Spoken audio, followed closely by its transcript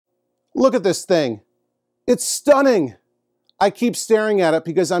Look at this thing. It's stunning. I keep staring at it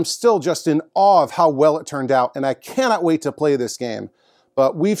because I'm still just in awe of how well it turned out, and I cannot wait to play this game.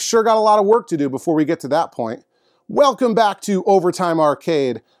 But we've sure got a lot of work to do before we get to that point. Welcome back to Overtime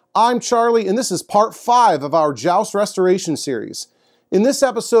Arcade. I'm Charlie, and this is part 5 of our Joust restoration series. In this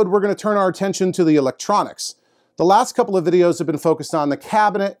episode, we're going to turn our attention to the electronics. The last couple of videos have been focused on the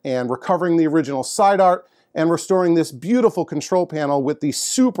cabinet and recovering the original side art and restoring this beautiful control panel with the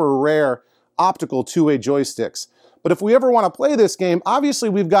super rare optical two-way joysticks. But if we ever want to play this game, obviously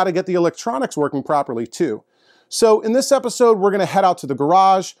we've got to get the electronics working properly too. So in this episode, we're going to head out to the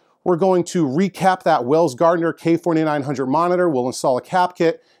garage. We're going to recap that Wells-Gardner K4900 monitor. We'll install a cap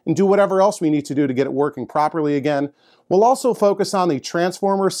kit and do whatever else we need to do to get it working properly again. We'll also focus on the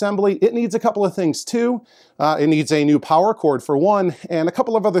transformer assembly. It needs a couple of things too. It needs a new power cord for one, and a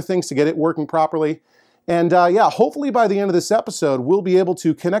couple of other things to get it working properly. And yeah, hopefully by the end of this episode, we'll be able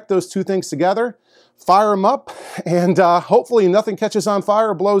to connect those two things together, fire them up, and hopefully nothing catches on fire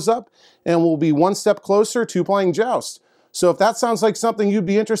or blows up, and we'll be one step closer to playing Joust. So if that sounds like something you'd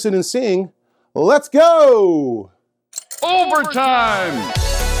be interested in seeing, let's go! Overtime!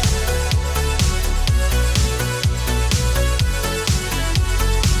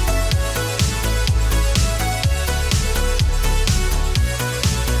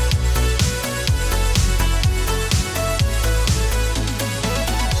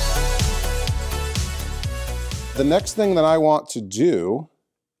 The next thing that I want to do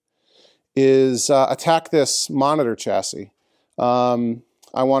is attack this monitor chassis.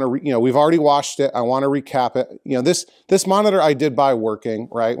 I want to, we've already washed it. I want to recap it. This monitor I did buy working,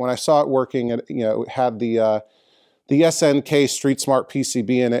 right? When I saw it working, it had the SNK Street Smart PCB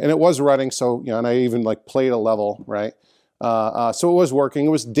in it, and it was running. So and I even played a level, right? So it was working. It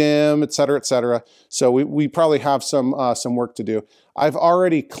was dim, et cetera, et cetera. So we probably have some work to do. I've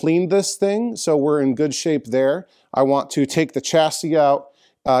already cleaned this thing, so we're in good shape there. I want to take the chassis out,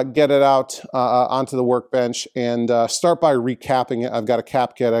 get it out onto the workbench, and start by recapping it. I've got a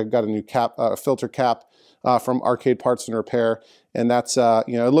cap kit. I've got a new cap, filter cap from Arcade Parts and Repair, and that's it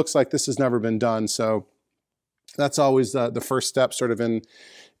looks like this has never been done. So that's always the first step, sort of in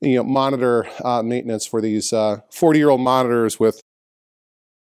monitor maintenance for these 40-year-old monitors with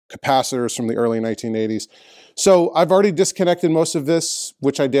capacitors from the early 1980s. So I've already disconnected most of this,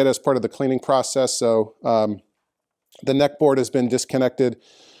 which I did as part of the cleaning process. So the neck board has been disconnected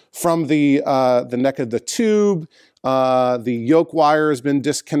from the neck of the tube. The yoke wire has been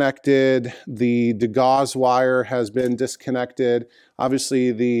disconnected. The degauss wire has been disconnected.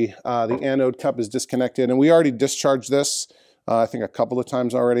 Obviously, the anode cup is disconnected, and we already discharged this, I think a couple of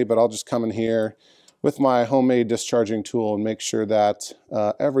times already, but I'll just come in here with my homemade discharging tool and make sure that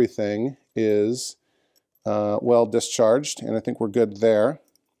everything is well discharged, and I think we're good there.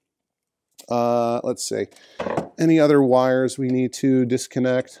 Let's see. Any other wires we need to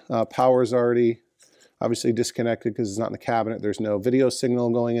disconnect? Power's already obviously disconnected because it's not in the cabinet. There's no video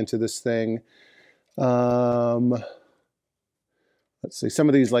signal going into this thing. Let's see. Some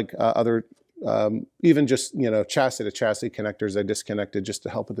of these other even just chassis to chassis connectors I disconnected just to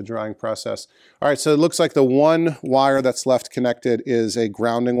help with the drying process. All right, so it looks like the one wire that's left connected is a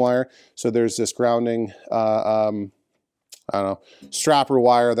grounding wire. So there's this grounding I don't know, strapper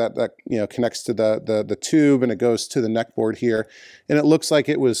wire that connects to the tube, and it goes to the neck board here. And it looks like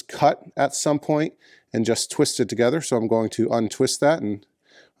it was cut at some point and just twisted together. So I'm going to untwist that, and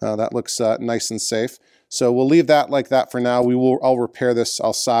that looks nice and safe. So we'll leave that like that for now. I'll repair this,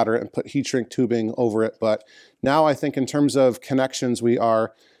 I'll solder it and put heat shrink tubing over it. But now I think in terms of connections, we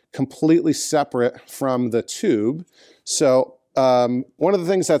are completely separate from the tube. So one of the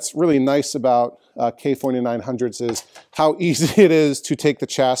things that's really nice about K4900s is how easy it is to take the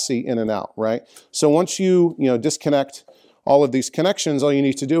chassis in and out, right? So once you disconnect all of these connections, all you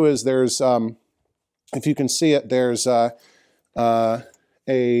need to do is there's, if you can see it, there's like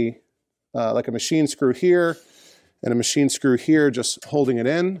a machine screw here and a machine screw here just holding it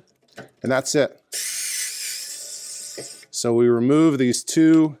in, and that's it. So we remove these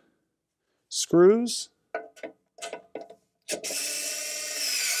two screws.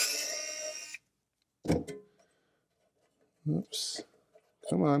 Oops,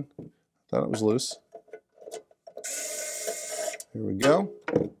 come on, thought it was loose. Here we go.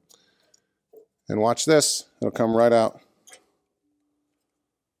 And watch this, it'll come right out.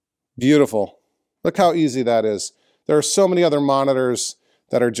 Beautiful. Look how easy that is. There are so many other monitors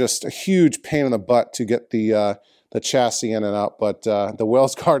that are just a huge pain in the butt to get the chassis in and out, but the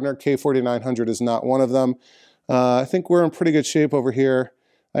Wells-Gardner K4900 is not one of them. I think we're in pretty good shape over here.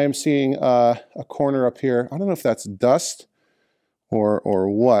 I am seeing a corner up here. I don't know if that's dust or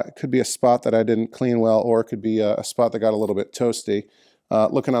what. It could be a spot that I didn't clean well, or it could be a spot that got a little bit toasty.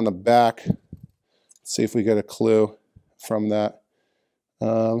 Looking on the back, let's see if we get a clue from that.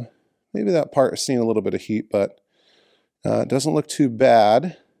 Maybe that part is seeing a little bit of heat, but it doesn't look too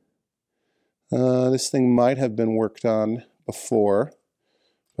bad. This thing might have been worked on before,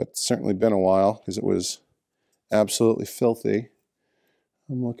 but it's certainly been a while because it was absolutely filthy.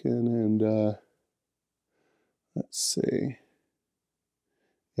 I'm looking and let's see.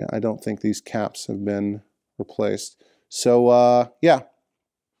 Yeah, I don't think these caps have been replaced. So yeah,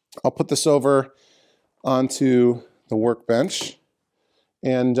 I'll put this over onto the workbench.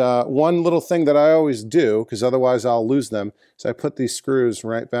 And one little thing that I always do, because otherwise I'll lose them, is I put these screws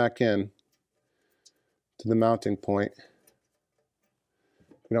right back in to the mounting point.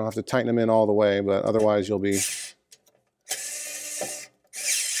 You don't have to tighten them in all the way, but otherwise you'll be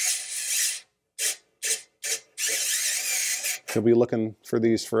looking for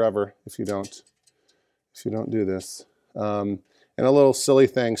these forever if you don't do this. And a little silly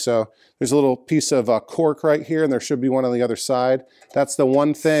thing, so there's a little piece of cork right here, and there should be one on the other side. That's the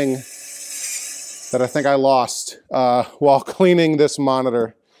one thing that I think I lost while cleaning this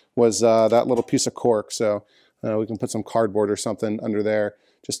monitor, was that little piece of cork. So we can put some cardboard or something under there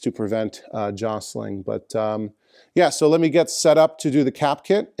just to prevent jostling. But yeah, so let me get set up to do the cap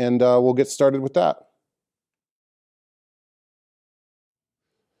kit, and we'll get started with that.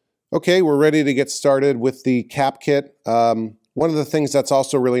 Okay, we're ready to get started with the cap kit. One of the things that's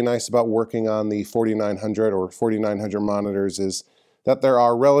also really nice about working on the 4900 or 4900 monitors is that there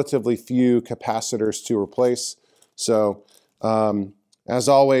are relatively few capacitors to replace. So as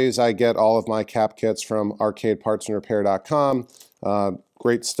always, I get all of my cap kits from arcadepartsandrepair.com.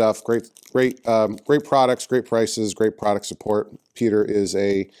 Great stuff, great products, great prices, great product support. Peter is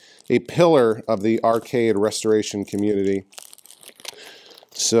a pillar of the arcade restoration community.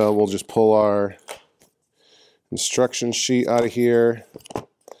 So we'll just pull our instruction sheet out of here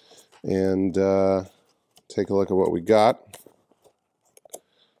and take a look at what we got.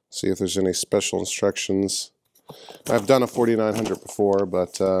 See if there's any special instructions. I've done a 4900 before,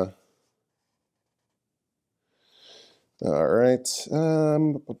 but all right.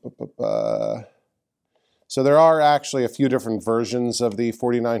 So there are actually a few different versions of the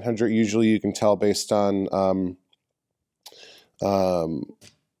 4900. Usually you can tell based on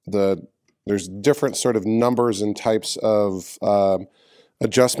there's different sort of numbers and types of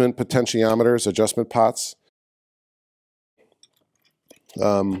adjustment potentiometers, adjustment pots.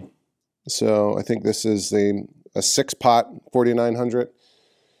 So I think this is a 6-pot 4900.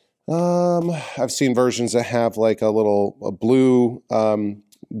 I've seen versions that have like a blue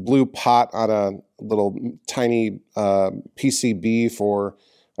pot on a little tiny PCB for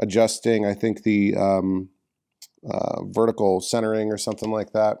adjusting, I think, the vertical centering or something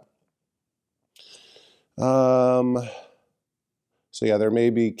like that. So yeah, there may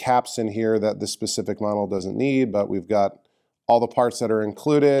be caps in here that this specific model doesn't need, but we've got all the parts that are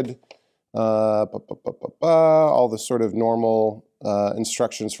included, all the sort of normal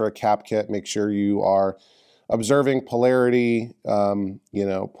instructions for a cap kit. Make sure you are observing polarity, you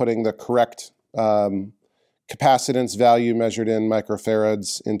know, putting the correct capacitance value measured in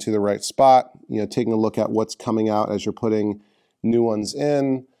microfarads into the right spot, you know, taking a look at what's coming out as you're putting new ones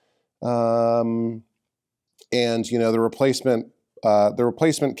in. And you know, the replacement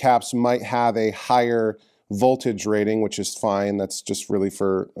caps might have a higher voltage rating, which is fine. That's just really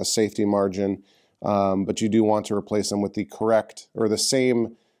for a safety margin. But you do want to replace them with the correct or the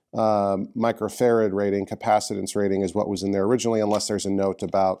same microfarad rating, capacitance rating as what was in there originally, unless there's a note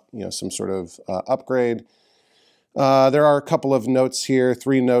about, you know, some sort of upgrade. There are a couple of notes here,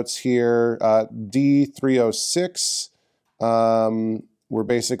 3 notes here. D306. We're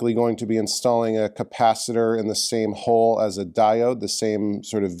basically going to be installing a capacitor in the same hole as a diode, the same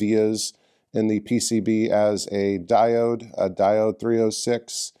sort of vias in the PCB as a diode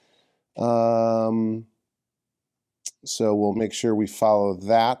 306. So we'll make sure we follow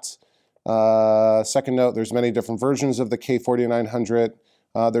that. Second note, there's many different versions of the K4900.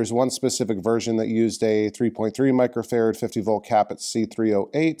 There's one specific version that used a 3.3 microfarad 50 volt cap at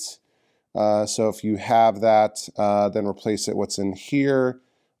C308. So if you have that, then replace it what's in here.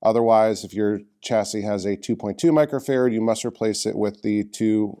 Otherwise, if your chassis has a 2.2 microfarad, you must replace it with the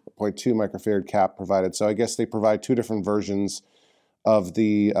 2.2 microfarad cap provided. So I guess they provide 2 different versions of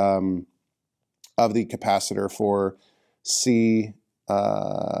the capacitor for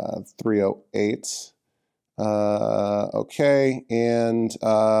C308. Okay, and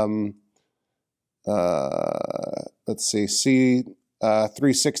let's see,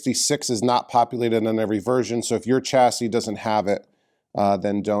 C366 is not populated on every version, so if your chassis doesn't have it,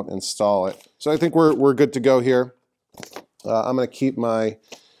 then don't install it. So I think we're good to go here. I'm going to keep my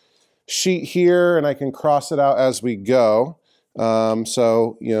sheet here, and I can cross it out as we go.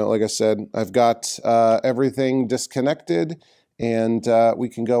 So, you know, like I said, I've got everything disconnected, and we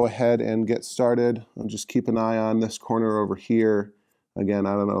can go ahead and get started. I'll just keep an eye on this corner over here. Again,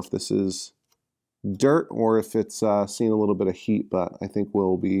 I don't know if this is dirt or if it's seen a little bit of heat, but I think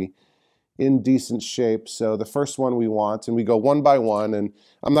we'll be in decent shape. So the first one we want, and we go one by one, and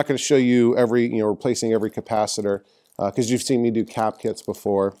I'm not going to show you replacing every capacitor because you've seen me do cap kits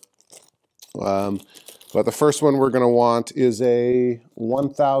before. But the first one we're going to want is a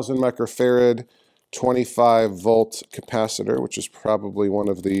 1000 microfarad 25 volt capacitor, which is probably one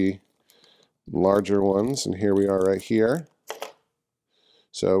of the larger ones, and here we are right here.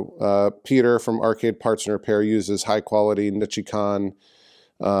 So Peter from Arcade Parts and Repair uses high quality Nichicon,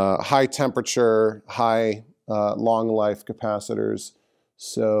 high temperature, high long life capacitors.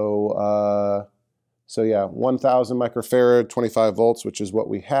 So yeah, 1000 microfarad, 25 volts, which is what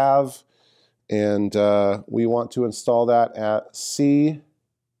we have. And we want to install that at C201.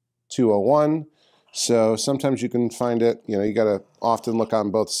 So sometimes you can find it, you know, you got to often look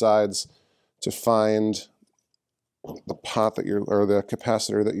on both sides to find the pot that you're, or the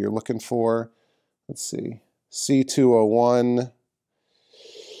capacitor that you're looking for. Let's see, C201.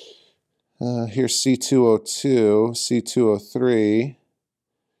 Here's C202, C203,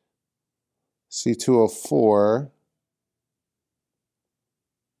 C204.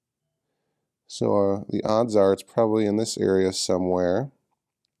 So the odds are it's probably in this area somewhere.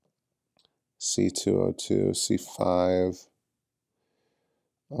 C202, C5,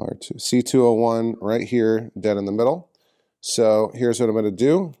 R2, C201 right here, dead in the middle. So here's what I'm going to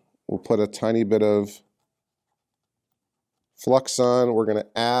do. We'll put a tiny bit of flux on. We're going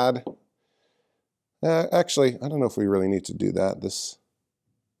to add, actually, I don't know if we really need to do that.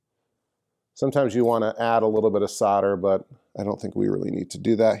 Sometimes you want to add a little bit of solder, but I don't think we really need to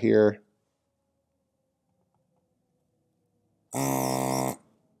do that here.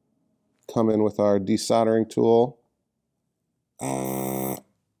 Come in with our desoldering tool.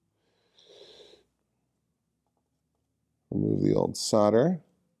 Remove the old solder.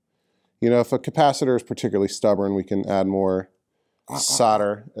 You know, if a capacitor is particularly stubborn, we can add more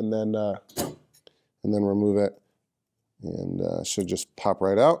solder and then remove it, and should just pop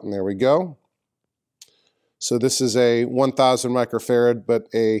right out. And there we go. So this is a 1000 microfarad, but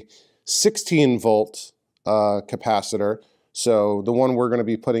a 16 volt capacitor. So the one we're going to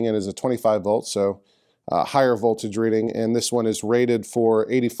be putting in is a 25 volt, so higher voltage reading, and this one is rated for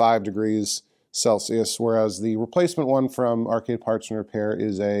 85 degrees Celsius, whereas the replacement one from Arcade Parts and Repair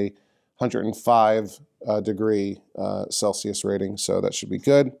is a 105 degree Celsius rating, so that should be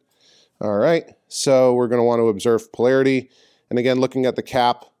good. All right, so we're going to want to observe polarity, and again, looking at the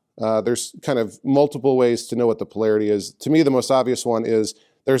cap, there's kind of multiple ways to know what the polarity is. To me, the most obvious one is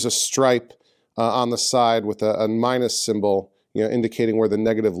there's a stripe on the side with a minus symbol, you know, indicating where the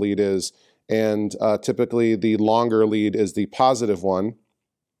negative lead is, and typically the longer lead is the positive one.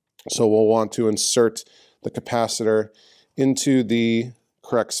 So we'll want to insert the capacitor into the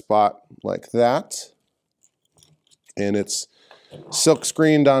correct spot like that, and it's silk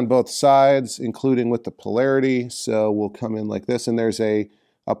screened on both sides, including with the polarity. So we'll come in like this, and there's a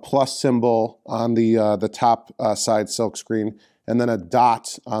plus symbol on the top side silk screen, and then a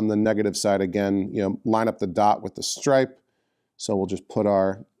dot on the negative side. Again, you know, line up the dot with the stripe. So we'll just put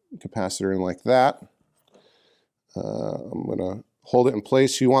our capacitor in like that. I'm going to hold it in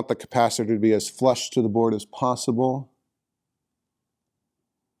place. You want the capacitor to be as flush to the board as possible.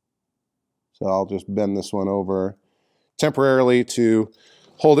 So I'll just bend this one over temporarily to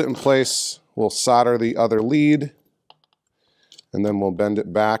hold it in place. We'll solder the other lead, and then we'll bend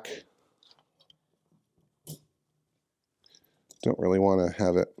it back. Don't really want to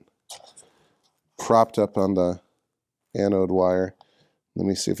have it propped up on the anode wire. Let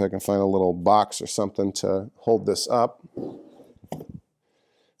me see if I can find a little box or something to hold this up. All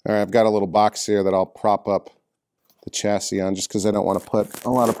right, I've got a little box here that I'll prop up the chassis on, just because I don't want to put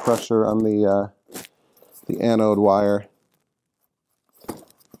a lot of pressure on the anode wire.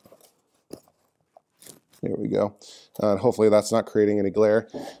 There we go. Hopefully that's not creating any glare.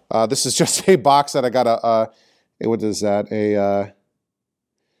 This is just a box that I got what is that? A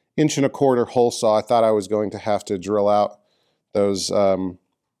 1.25" hole saw. I thought I was going to have to drill out those,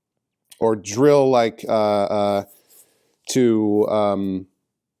 or drill like you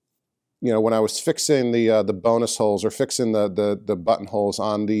know, when I was fixing the bonus holes, or fixing the button holes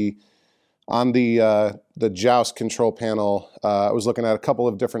on the Joust control panel. I was looking at a couple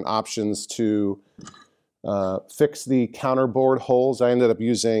of different options to fix the counterboard holes. I ended up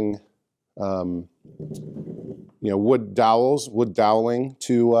using wood doweling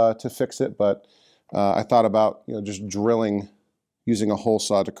to fix it, but I thought about just drilling, using a hole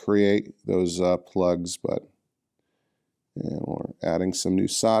saw to create those plugs. But we're adding some new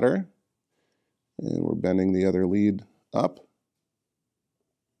solder, and we're bending the other lead up,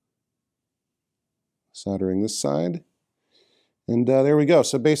 soldering this side, and there we go.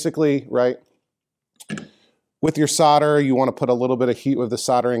 So basically, right, with your solder, you want to put a little bit of heat with the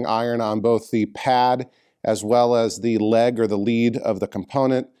soldering iron on both the pad as well as the leg or the lead of the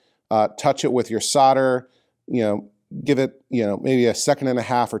component. Touch it with your solder, give it, maybe 1.5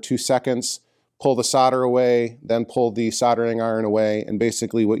 seconds or 2 seconds, pull the solder away, then pull the soldering iron away, and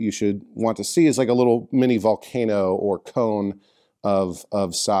basically what you should want to see is like a little mini volcano or cone of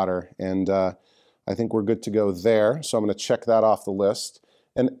solder. And I think we're good to go there. So I'm going to check that off the list.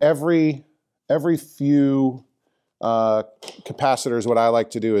 And every few capacitors, what I like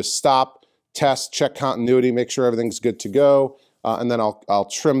to do is stop, test, check continuity, make sure everything's good to go, and then I'll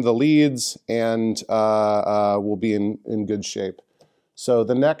trim the leads, and we'll be in good shape. So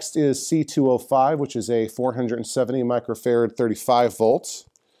the next is C205, which is a 470 microfarad 35 volts.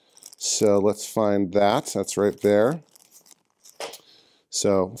 So let's find that. That's right there.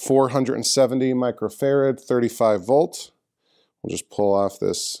 So 470 microfarad 35 volt. We'll just pull off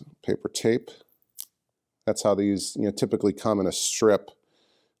this paper tape. That's how these typically come in a strip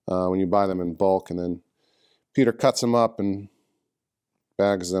when you buy them in bulk, and then Peter cuts them up and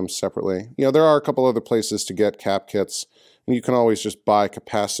bags them separately. There are a couple other places to get cap kits, and you can always just buy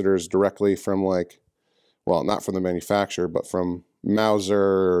capacitors directly from not from the manufacturer, but from Mauser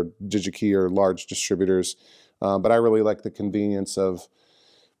or DigiKey or large distributors. But I really like the convenience of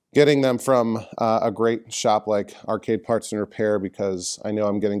getting them from a great shop like Arcade Parts and Repair, because I know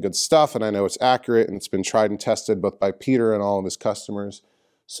I'm getting good stuff and I know it's accurate and it's been tried and tested both by Peter and all of his customers.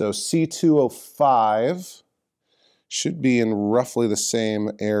 So C205 should be in roughly the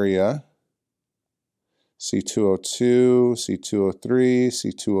same area. C202, C203,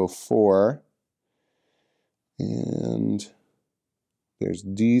 C204, and there's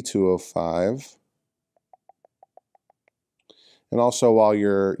D205. And also, while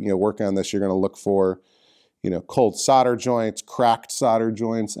you're working on this, you're going to look for cold solder joints, cracked solder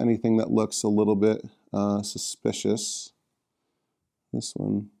joints, anything that looks a little bit suspicious. This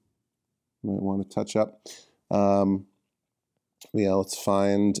one you might want to touch up. Let's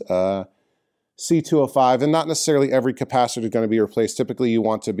find C205, and not necessarily every capacitor is going to be replaced. Typically, you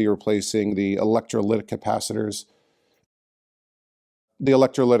want to be replacing the electrolytic capacitors. The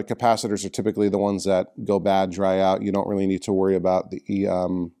electrolytic capacitors are typically the ones that go bad, dry out. You don't really need to worry about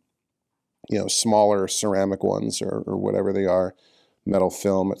the smaller ceramic ones or whatever they are, metal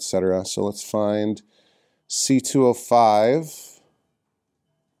film, etc. So let's find C205.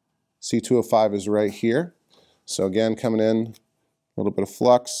 C205 is right here. So again, coming in, a little bit of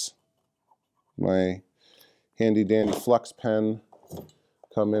flux. My handy dandy flux pen.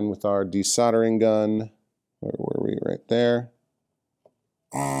 Come in with our desoldering gun. Where were we? Right there.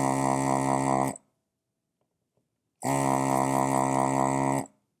 All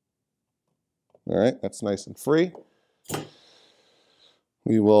right, that's nice and free.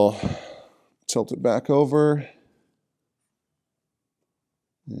 We will tilt it back over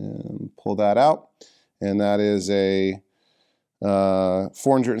and pull that out. And that is a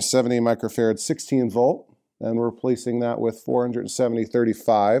 470 microfarad 16 volt. And we're replacing that with 470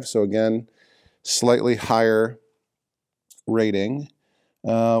 35. So again, slightly higher rating.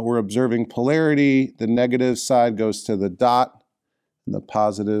 We're observing polarity. The negative side goes to the dot, and the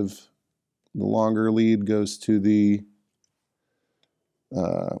positive, the longer lead, goes to the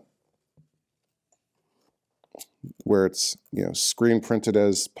where it's screen printed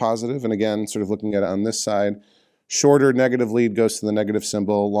as positive. And again, sort of looking at it on this side, shorter negative lead goes to the negative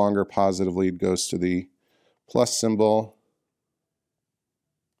symbol, longer positive lead goes to the plus symbol.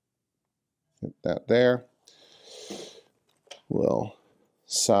 Get that there. We'll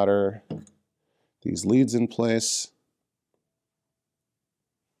solder these leads in place.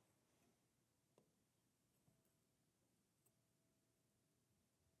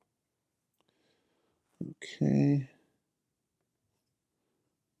 Okay.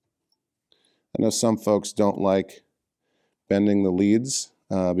 I know some folks don't like bending the leads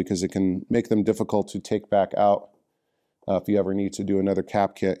because it can make them difficult to take back out if you ever need to do another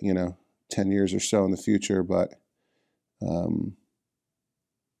cap kit, 10 years or so in the future. But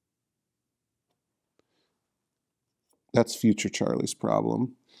that's future Charlie's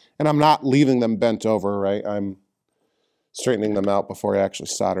problem. And I'm not leaving them bent over, right? I'm straightening them out before I actually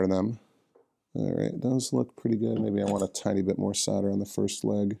solder them. All right, those look pretty good. Maybe I want a tiny bit more solder on the first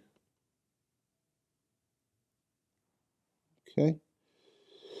leg. Okay,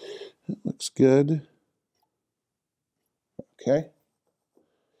 that looks good. Okay,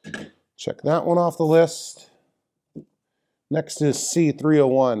 check that one off the list. Next is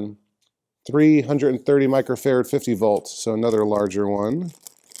C301, 330 microfarad, 50 volts, so another larger one.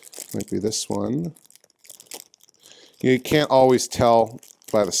 Might be this one. You can't always tell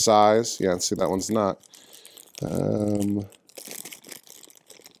by the size. Yeah, see, that one's not.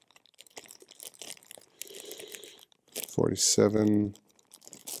 47.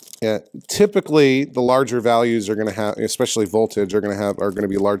 Yeah, typically the larger values are going to have, especially voltage, are going to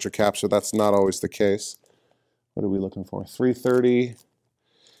be larger caps, so that's not always the case. What are we looking for? 330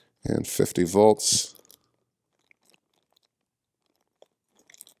 and 50 volts.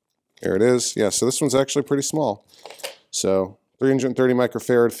 There it is. Yeah, so this one's actually pretty small. So 330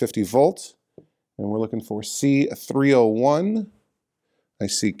 microfarad, 50 volt. And we're looking for C301. I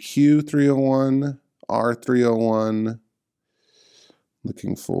see Q301, R301.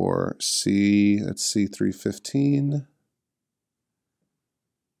 Looking for C, that's C315.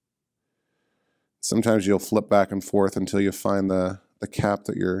 Sometimes you'll flip back and forth until you find the cap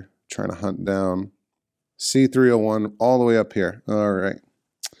that you're trying to hunt down. C301 all the way up here. All right.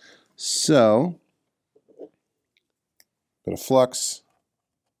 So, bit of flux.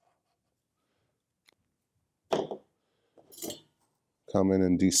 Come in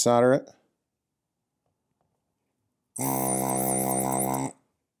and desolder it.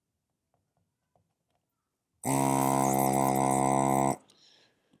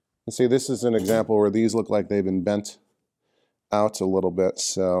 And see, this is an example where these look like they've been bent out a little bit,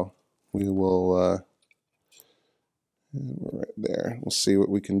 so we will, we're right there. We'll see what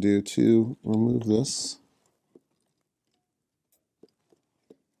we can do to remove this.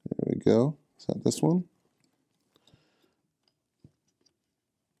 There we go. Is that this one?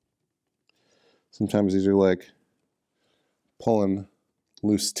 Sometimes these are like pulling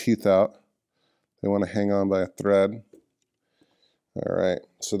loose teeth out. They want to hang on by a thread. All right,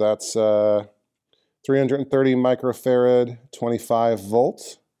 so that's 330 microfarad, 25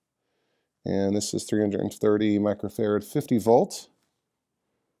 volt. And this is 330 microfarad, 50 volt.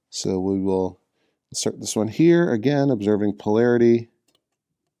 So we will insert this one here, again, observing polarity.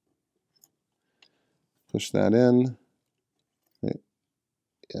 Push that in.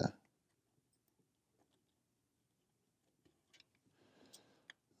 Yeah.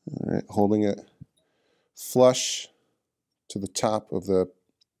 All right, holding it flush to the top of the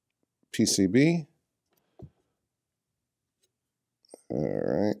PCB. All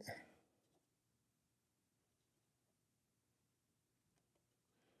right.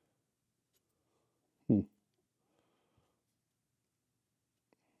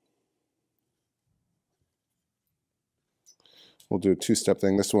 We'll do a two-step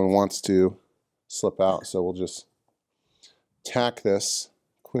thing. This one wants to slip out, so we'll just tack this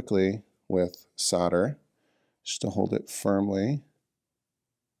quickly with solder just to hold it firmly.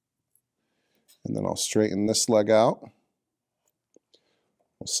 And then I'll straighten this leg out.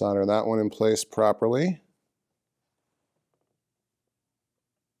 We'll solder that one in place properly.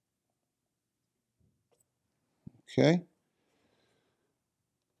 Okay.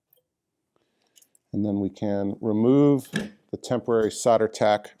 And then we can remove the temporary solder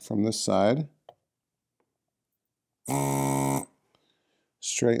tack from this side.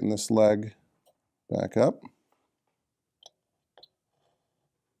 Straighten this leg back up.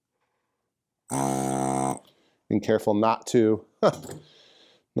 Being careful not to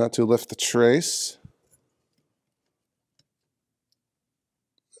lift the trace.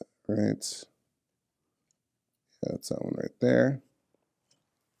 Right. Yeah, that's that one right there.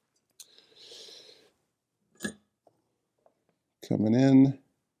 Coming in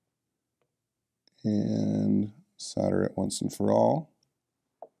and solder it once and for all.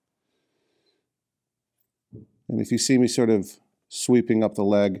 And if you see me sort of sweeping up the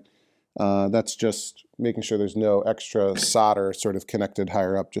leg, that's just making sure there's no extra solder sort of connected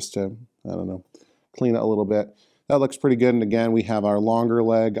higher up, just to, I don't know, clean it a little bit. That looks pretty good. And again, we have our longer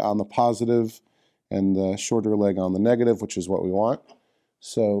leg on the positive and the shorter leg on the negative, which is what we want.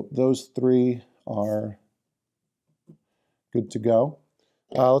 So those three are good to go.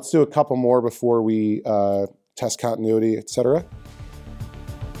 Let's do a couple more before we test continuity, etc.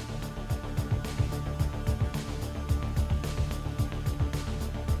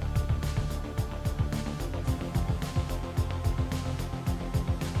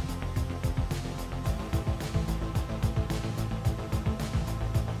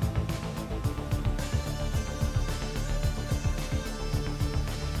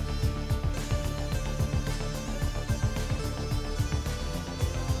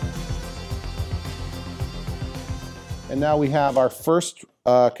 And now we have our first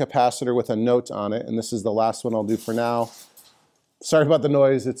capacitor with a note on it, and this is the last one I'll do for now. Sorry about the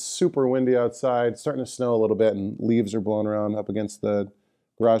noise, it's super windy outside, it's starting to snow a little bit, and leaves are blowing around up against the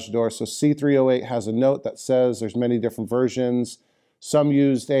garage door. So C308 has a note that says there's many different versions. Some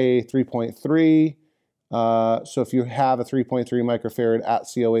used a 3.3, so if you have a 3.3 microfarad at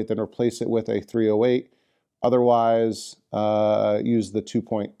C08, then replace it with a 308. Otherwise, use the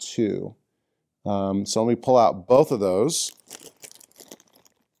 2.2. So let me pull out both of those.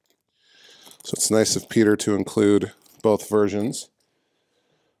 So it's nice of Peter to include both versions.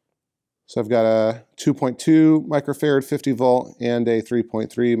 So I've got a 2.2 microfarad 50 volt and a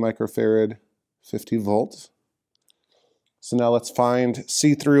 3.3 microfarad 50 volt. So now let's find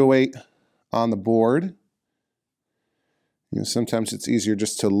C308 on the board. You know, sometimes it's easier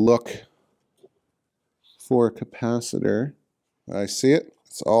just to look for a capacitor. I see it.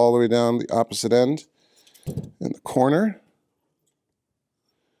 It's all the way down the opposite end in the corner.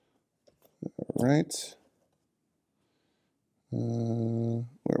 All right.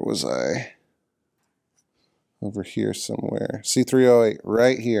 Where was I? Over here somewhere. C308,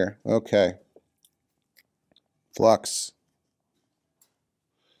 right here. Okay. Flux.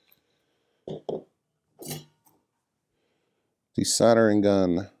 Desoldering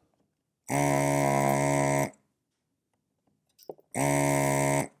gun.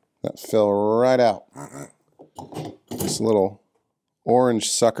 That fell right out. This little orange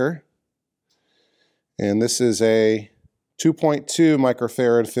sucker. And this is a 2.2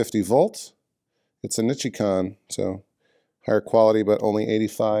 microfarad 50 volt. It's a Nichicon, so higher quality, but only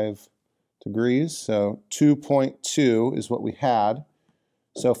 85 degrees. So 2.2 is what we had.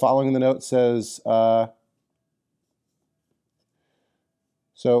 So following the note says, so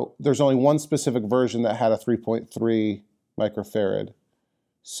there's only one specific version that had a 3.3 microfarad.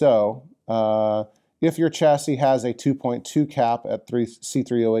 So if your chassis has a 2.2 cap at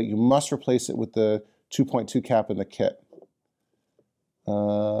C308, you must replace it with the 2.2 cap in the kit.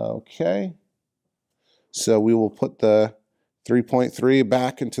 Okay. So we will put the 3.3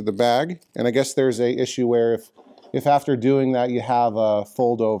 back into the bag. And I guess there's a issue where if after doing that you have a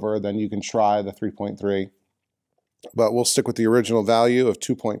fold over, then you can try the 3.3. But we'll stick with the original value of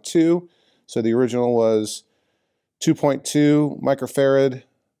 2.2. So the original was 2.2 microfarad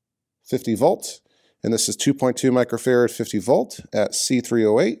 50 volt. And this is 2.2 microfarad 50 volt at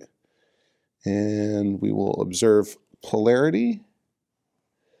C308. And we will observe polarity.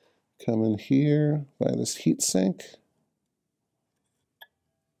 Come in here by this heat sink.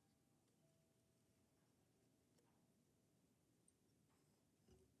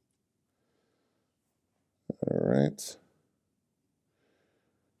 All right.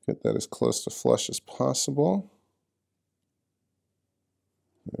 Get that as close to flush as possible.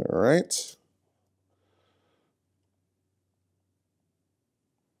 All right.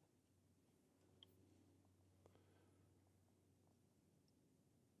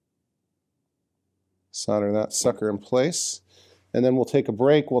 Solder that sucker in place, and then we'll take a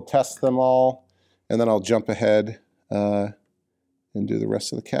break, we'll test them all, and then I'll jump ahead and do the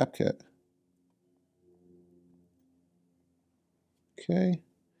rest of the cap kit. Okay,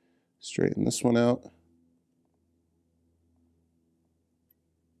 straighten this one out.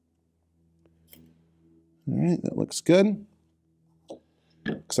 All right, that looks good.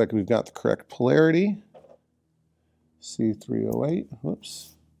 Looks like we've got the correct polarity. C308,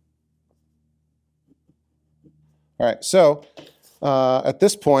 whoops. All right, so at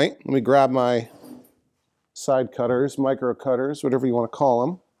this point, let me grab my side cutters, micro cutters, whatever you want to call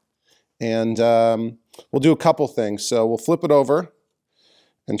them, and we'll do a couple things. So we'll flip it over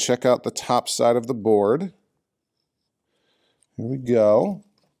and check out the top side of the board. Here we go.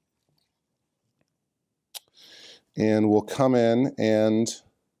 And we'll come in and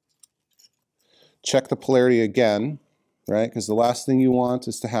check the polarity again, right? Because the last thing you want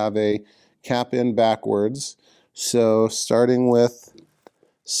is to have a cap in backwards. So starting with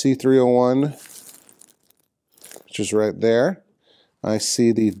C301, which is right there, I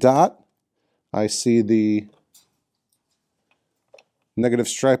see the dot, I see the negative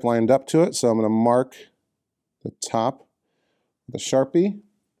stripe lined up to it, so I'm going to mark the top with a Sharpie,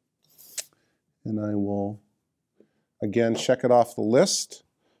 and I will again check it off the list.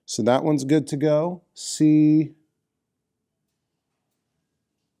 So that one's good to go.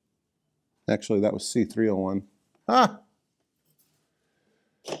 Actually that was C301.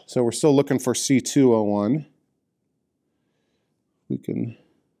 So we're still looking for C201. We can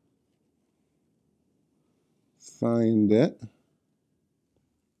find it.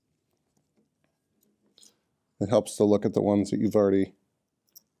 It helps to look at the ones that you've already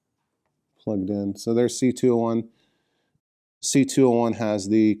plugged in. So there's C201. C201 has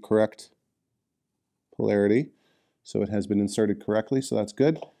the correct polarity, so it has been inserted correctly, so that's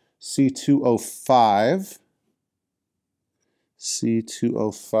good. C205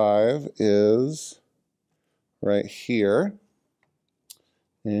 is right here,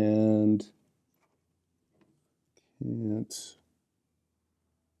 and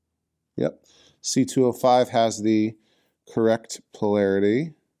yep, C205 has the correct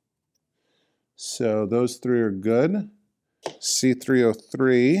polarity, so those three are good.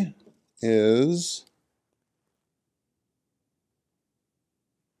 C303 is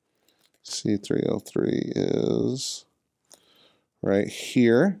right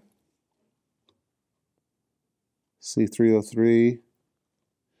here. C303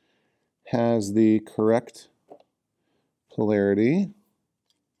 has the correct polarity.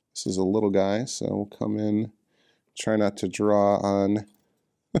 This is a little guy, so we'll come in, try not to draw on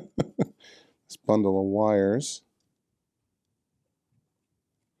this bundle of wires.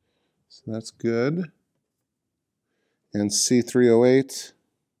 So that's good. And C308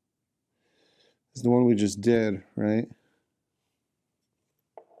 is the one we just did, right?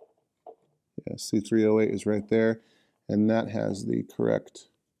 Yeah, C308 is right there, and that has the correct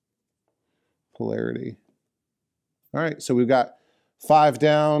polarity. All right, so we've got 5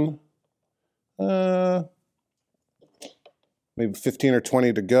 down, maybe 15 or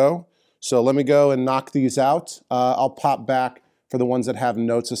 20 to go. So let me go and knock these out. I'll pop back for the ones that have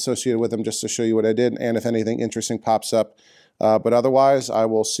notes associated with them just to show you what I did and if anything interesting pops up. But otherwise, I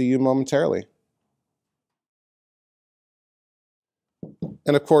will see you momentarily.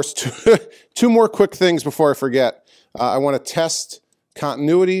 And of course, two more quick things before I forget. I want to test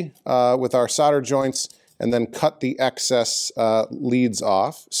continuity with our solder joints and then cut the excess leads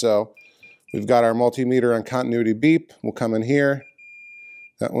off. So we've got our multimeter on continuity beep. We'll come in here.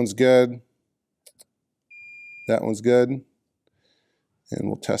 That one's good. That one's good. And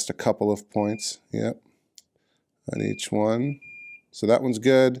we'll test a couple of points, yep, on each one. So that one's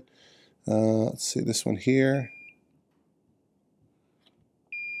good. Let's see this one here.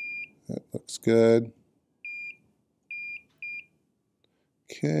 That looks good.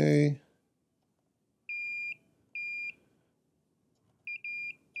 Okay.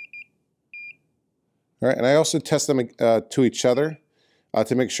 All right, and I also test them to each other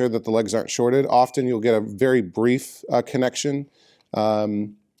to make sure that the legs aren't shorted. Often you'll get a very brief connection.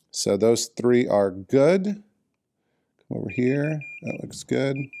 So those 3 are good. Come over here. That looks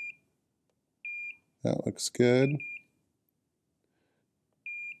good. That looks good.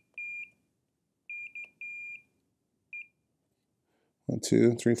 One,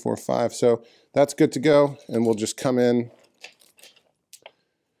 2, 3, 4, 5. So that's good to go. And we'll just come in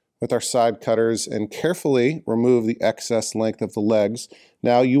with our side cutters and carefully remove the excess length of the legs.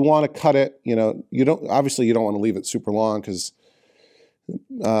 Now you want to cut it, you know, obviously you don't want to leave it super long because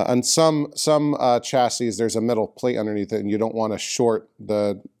on some chassis there's a metal plate underneath it and you don't want to short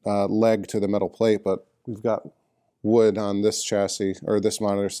the leg to the metal plate, but we've got wood on this chassis or this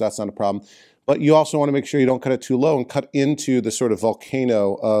monitor, so that's not a problem. But you also want to make sure you don't cut it too low and cut into the sort of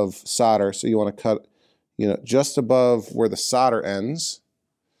volcano of solder. So you want to cut, you know, just above where the solder ends,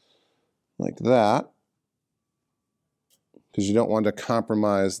 like that, because you don't want to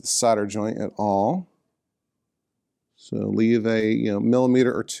compromise the solder joint at all. So leave a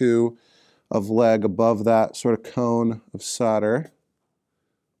millimeter or 2 of leg above that sort of cone of solder.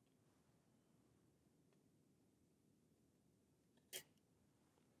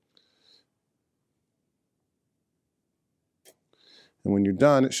 And when you're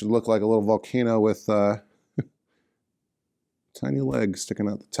done, it should look like a little volcano with tiny legs sticking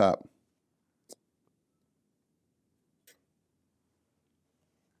out the top.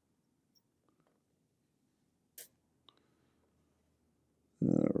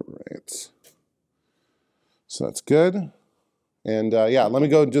 All right. So that's good. And yeah, let me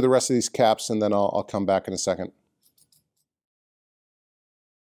go and do the rest of these caps and then I'll come back in a second.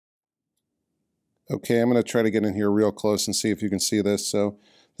 Okay, I'm going to try to get in here real close and see if you can see this. So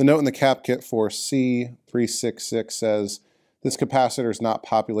the note in the cap kit for C366 says, this capacitor is not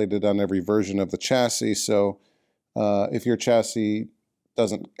populated on every version of the chassis, so if your chassis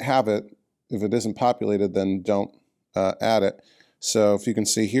doesn't have it, if it isn't populated, then don't add it. So if you can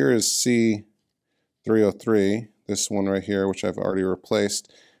see, here is C303, this one right here, which I've already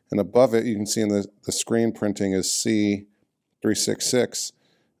replaced, and above it you can see in the screen printing is C366.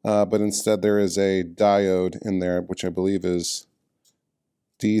 But instead there is a diode in there, which I believe is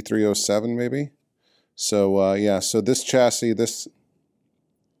D307 maybe. So yeah, so this chassis, this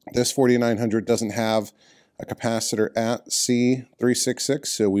 4900 doesn't have a capacitor at C366,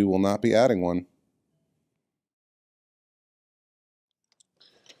 so we will not be adding one.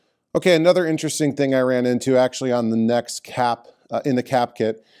 Okay, another interesting thing I ran into actually on the next cap, in the cap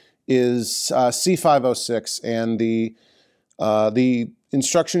kit, is C506, and the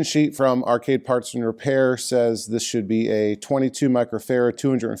instruction sheet from Arcade Parts and Repair says this should be a 22 microfarad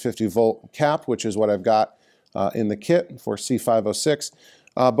 250 volt cap, which is what I've got in the kit for C506.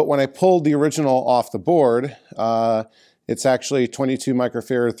 But when I pulled the original off the board, it's actually 22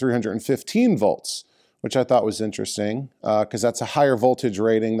 microfarad 315 volts, which I thought was interesting because that's a higher voltage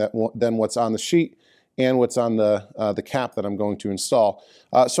rating than what's on the sheet and what's on the cap that I'm going to install.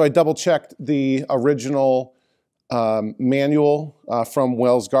 So I double checked the original manual from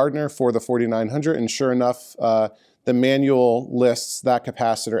Wells-Gardner for the 4900, and sure enough, the manual lists that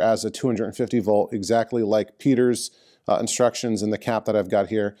capacitor as a 250 volt, exactly like Peter's instructions in the cap that I've got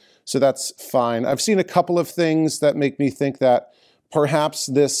here. So that's fine. I've seen a couple of things that make me think that perhaps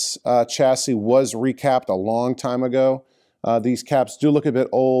this chassis was recapped a long time ago. These caps do look a bit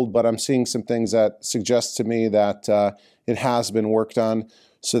old, but I'm seeing some things that suggest to me that it has been worked on.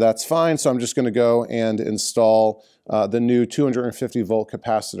 So that's fine. So I'm just going to go and install the new 250 volt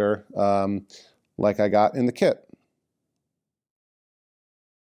capacitor like I got in the kit.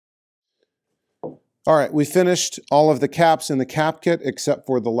 All right, we finished all of the caps in the cap kit except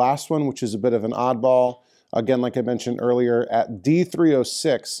for the last one, which is a bit of an oddball. Again, like I mentioned earlier, at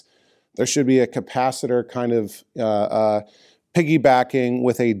D306, there should be a capacitor kind of piggybacking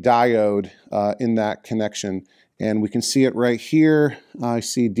with a diode in that connection. And we can see it right here. I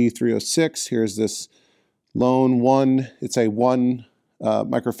see D306. Here's this lone one. It's a 1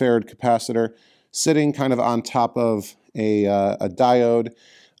 microfarad capacitor sitting kind of on top of a diode.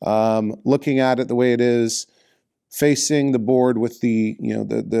 Looking at it the way it is, facing the board with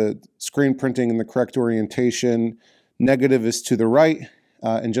the screen printing in the correct orientation. Negative is to the right,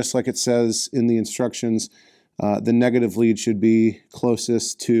 and just like it says in the instructions, the negative lead should be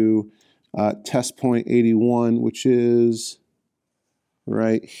closest to test point 81, which is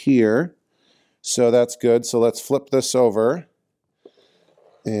right here. So that's good. So let's flip this over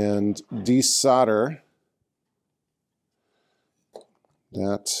and desolder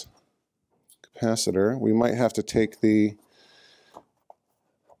that capacitor. We might have to take the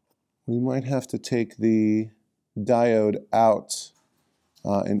diode out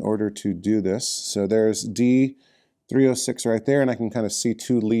in order to do this. So there's D306 right there, and I can kind of see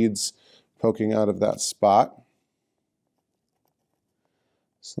 2 leads poking out of that spot.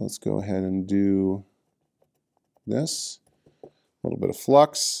 So let's go ahead and do this. A little bit of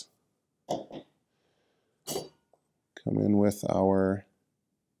flux. Come in with our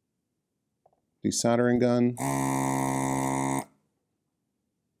desoldering gun.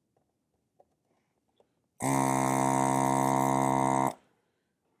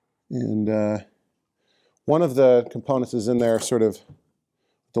 And one of the components is in there sort of,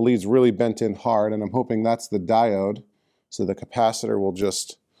 the lead's really bent in hard, and I'm hoping that's the diode. So the capacitor will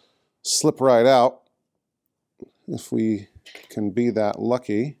just slip right out if we can be that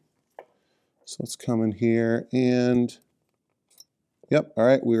lucky. So let's come in here and, yep, all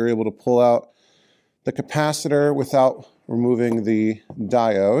right, we were able to pull out the capacitor without removing the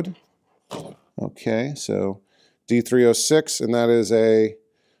diode. Okay, so D306, and that is a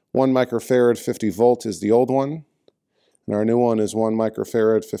 1 microfarad 50 volt is the old one. And our new one is 1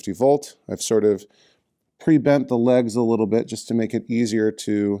 microfarad 50 volt. I've sort of pre-bent the legs a little bit just to make it easier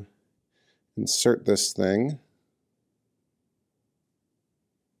to insert this thing.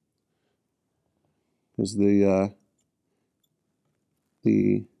 Because the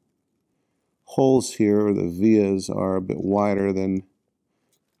holes here, or the vias, are a bit wider than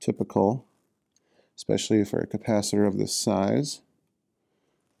typical, especially for a capacitor of this size.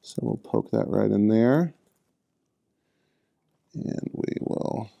 So we'll poke that right in there, and we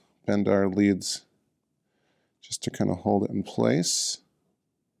will bend our leads just to kind of hold it in place.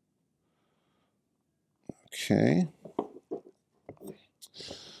 Okay.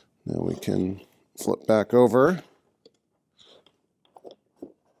 Now we can flip back over.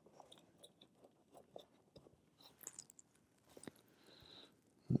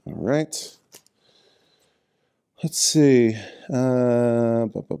 All right. Let's see. Let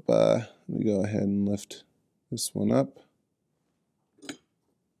me go ahead and lift this one up.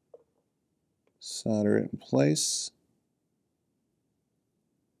 Solder it in place.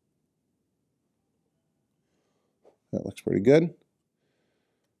 That looks pretty good.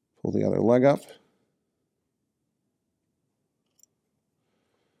 Pull the other leg up.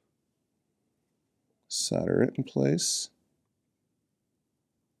 Solder it in place.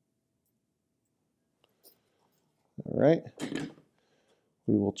 All right.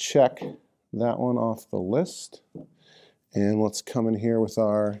 We will check that one off the list. And let's come in here with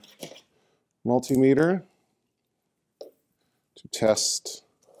our multimeter to test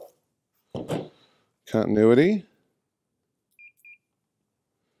continuity.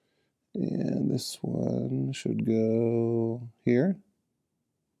 And this one should go here.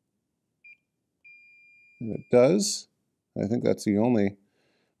 And it does. I think that's the only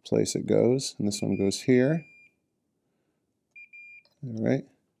place it goes. And this one goes here. All right.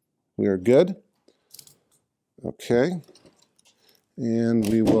 We are good. Okay. And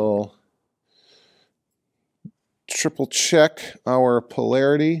we will triple check our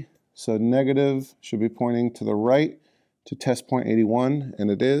polarity. So negative should be pointing to the right to test point 81,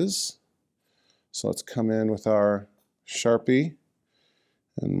 and it is. So let's come in with our Sharpie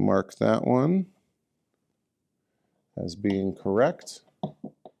and mark that one as being correct.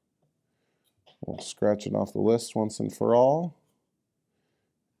 We'll scratch it off the list once and for all.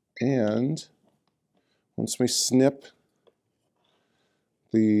 And once we snip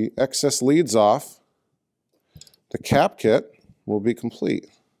the excess leads off, the cap kit will be complete.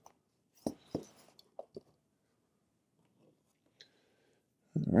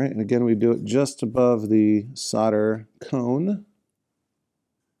 All right, and again, we do it just above the solder cone.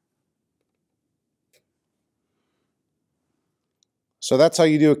 So that's how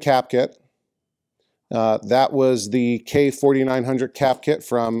you do a cap kit. That was the K4900 cap kit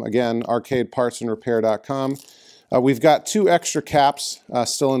from, again, arcadepartsandrepair.com. We've got 2 extra caps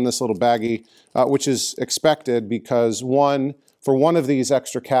still in this little baggie, which is expected because for one of these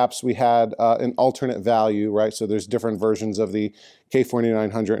extra caps, we had an alternate value, right? So there's different versions of the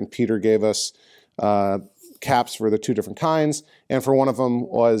K4900, and Peter gave us caps for the 2 different kinds. And for one of them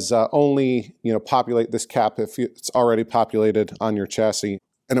was only, populate this cap if it's already populated on your chassis,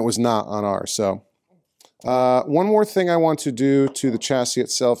 and it was not on ours. So one more thing I want to do to the chassis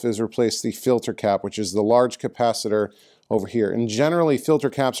itself is replace the filter cap, which is the large capacitor over here. And generally, filter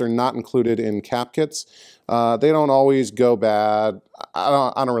caps are not included in cap kits. They don't always go bad.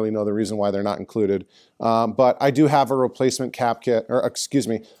 I don't really know the reason why they're not included. But I do have a replacement cap kit, or excuse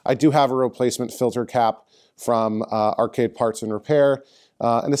me, I do have a replacement filter cap from Arcade Parts and Repair.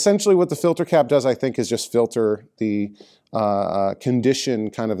 And essentially what the filter cap does, I think, is just filter the condition,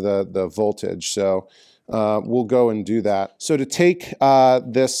 kind of the voltage. So we'll go and do that. So to take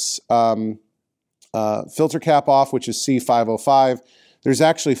this filter cap off, which is C505, there's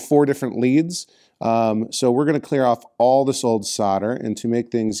actually 4 different leads. So we're going to clear off all this old solder, and to make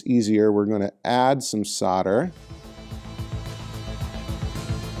things easier, we're going to add some solder.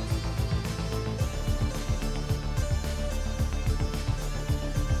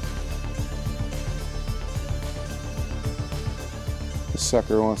 The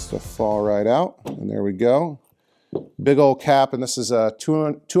sucker wants to fall right out, and there we go. Big old cap, and this is a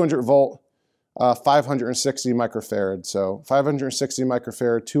 200 volt 560 microfarad. So 560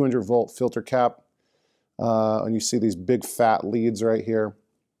 microfarad, 200 volt filter cap. And you see these big fat leads right here.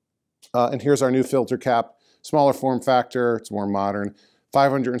 And here's our new filter cap, smaller form factor, it's more modern.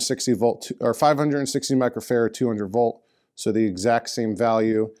 560 volt, or 560 microfarad, 200 volt. So the exact same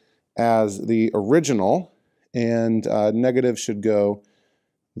value as the original. And negative should go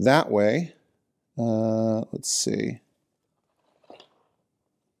that way. Let's see.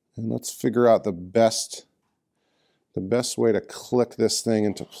 And let's figure out the best way to click this thing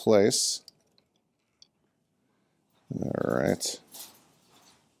into place. All right.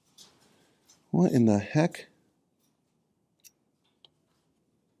 What in the heck?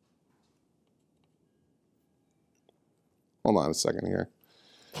 Hold on a second here.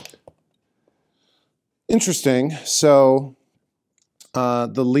 Interesting. So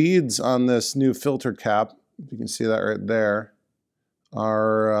the leads on this new filter cap, if you can see that right there,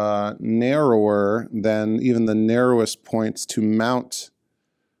 are narrower than even the narrowest points to mount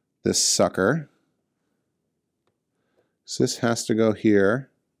this sucker. So this has to go here.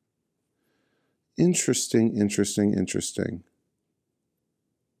 Interesting, interesting, interesting.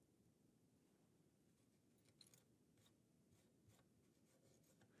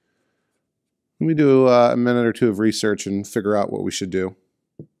 Let me do a minute or two of research and figure out what we should do.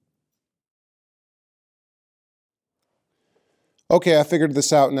 Okay, I figured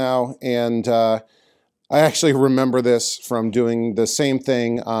this out now, and I actually remember this from doing the same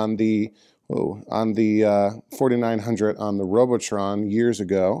thing on the 4900 on the Robotron years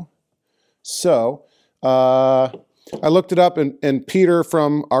ago. So I looked it up, and Peter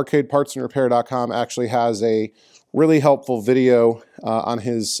from arcadepartsandrepair.com actually has a really helpful video on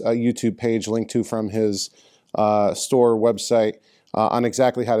his YouTube page, linked to from his store website, on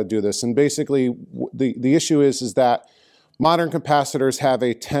exactly how to do this. And basically, the issue is that Modern capacitors have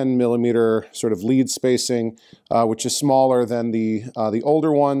a 10 millimeter sort of lead spacing, which is smaller than the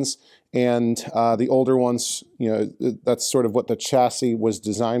older ones. And the older ones, that's sort of what the chassis was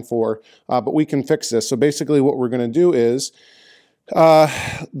designed for. But we can fix this. So basically what we're going to do is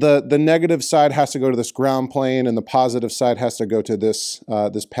the negative side has to go to this ground plane, and the positive side has to go to this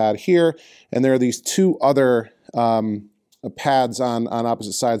this pad here. And there are these two other pads on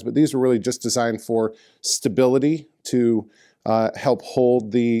opposite sides, but these are really just designed for stability to help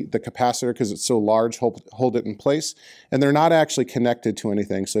hold the capacitor because it's so large, hold it in place. And they're not actually connected to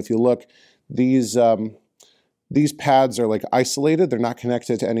anything. So if you look, these pads are like isolated. They're not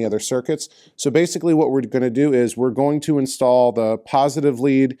connected to any other circuits. So basically what we're going to do is we're going to install the positive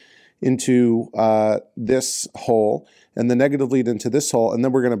lead into this hole and the negative lead into this hole, and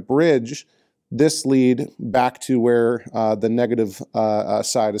then we're going to bridge this lead back to where the negative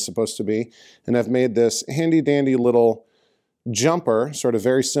side is supposed to be. And I've made this handy dandy little jumper, sort of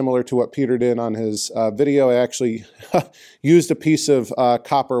very similar to what Peter did on his video. I actually used a piece of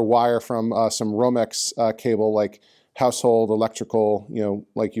copper wire from some Romex cable, like household electrical,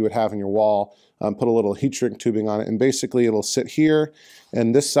 like you would have in your wall, put a little heat shrink tubing on it, and basically it'll sit here,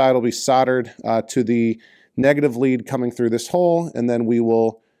 and this side will be soldered to the negative lead coming through this hole, and then we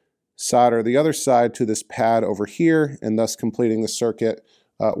will solder the other side to this pad over here, and thus completing the circuit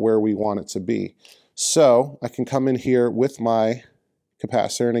where we want it to be. So I can come in here with my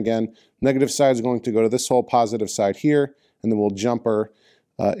capacitor, and again, negative side is going to go to this hole, positive side here, and then we'll jumper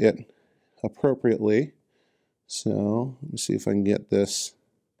it appropriately. So let me see if I can get this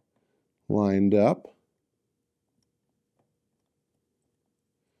lined up.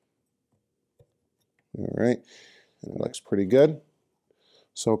 All right, and it looks pretty good.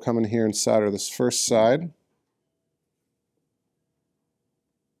 So I'll come in here and solder this first side.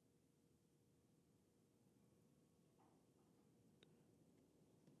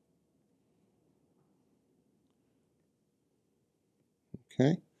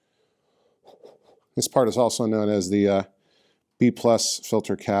 Okay. This part is also known as the B+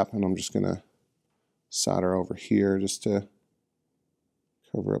 filter cap, and I'm just going to solder over here just to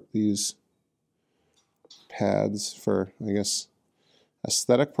cover up these pads for, I guess,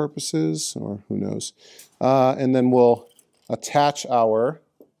 aesthetic purposes, or who knows. And then we'll attach our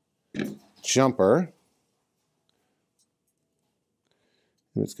jumper,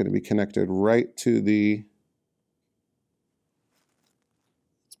 and it's going to be connected right to the,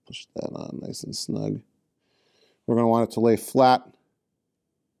 let's push that on nice and snug. We're going to want it to lay flat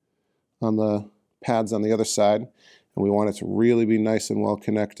on the pads on the other side, and we want it to really be nice and well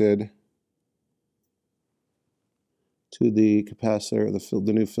connected to the capacitor,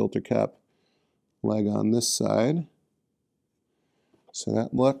 the new filter cap leg on this side. So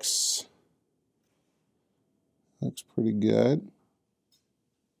that looks pretty good.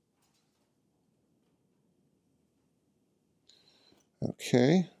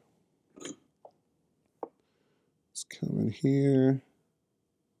 Okay. Let's come in here.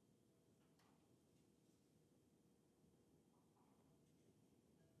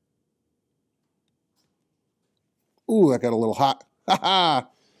 Ooh, that got a little hot. Ha-ha!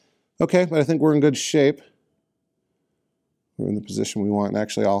 Okay, but I think we're in good shape. We're in the position we want. And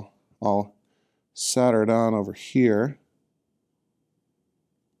actually, I'll solder it on over here.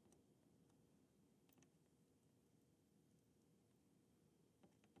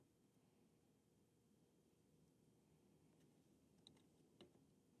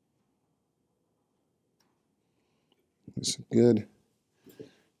 There's a good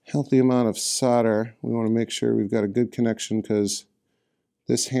healthy amount of solder. We want to make sure we've got a good connection because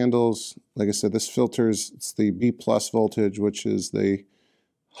this handles, like I said, this filters, it's the B+ voltage, which is the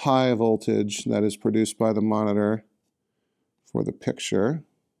high voltage that is produced by the monitor for the picture.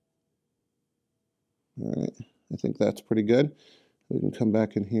 All right, I think that's pretty good. We can come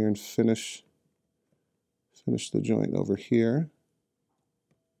back in here and finish the joint over here.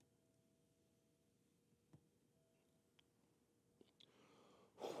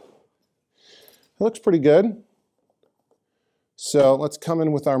 It looks pretty good. So let's come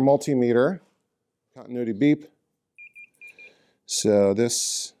in with our multimeter, continuity beep. So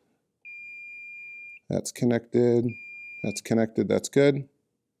that's connected, that's good.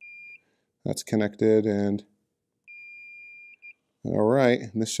 That's connected, and all right,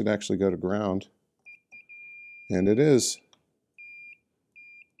 and this should actually go to ground. And it is.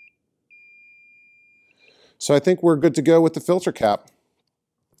 So I think we're good to go with the filter cap.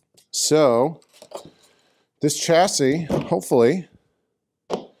 So this chassis, hopefully,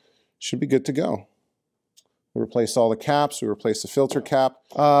 should be good to go. We replaced all the caps, we replaced the filter cap.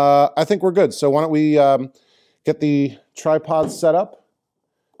 I think we're good. So why don't we get the tripod setup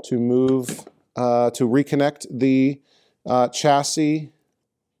to move, to reconnect the chassis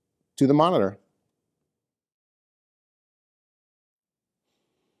to the monitor.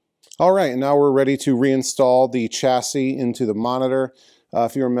 All right, now we're ready to reinstall the chassis into the monitor.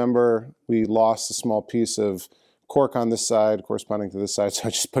 If you remember, we lost a small piece of cork on this side corresponding to this side, so I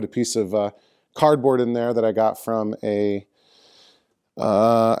just put a piece of cardboard in there that I got from a,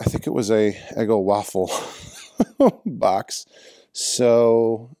 I think it was a Eggo waffle box.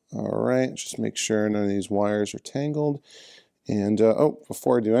 So, all right, just make sure none of these wires are tangled. And, oh,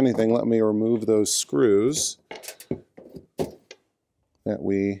 before I do anything, let me remove those screws that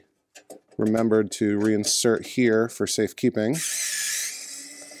we remembered to reinsert here for safekeeping. Put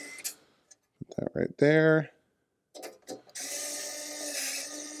that right there.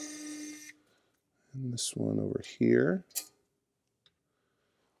 And this one over here.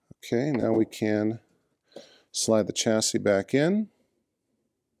 Okay, now we can slide the chassis back in.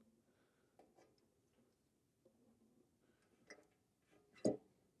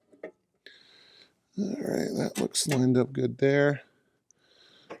 All right, that looks lined up good there.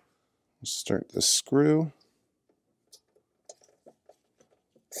 Let's start the screw.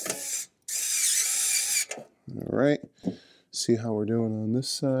 All right, see how we're doing on this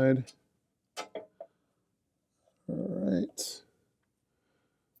side. All right.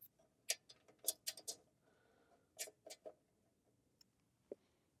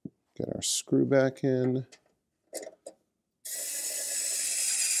 Get our screw back in.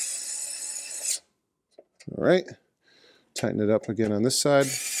 All right, tighten it up again on this side.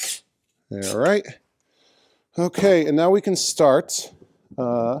 All right. Okay, and now we can start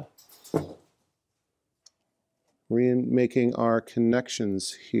making our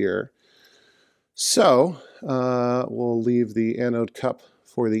connections here. So we'll leave the anode cup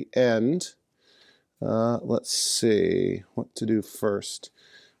for the end. Let's see what to do first.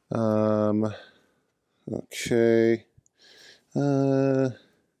 Okay. We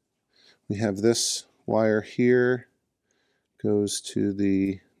have this wire here, goes to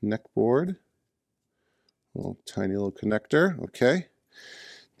the neck board. Tiny little connector. Okay.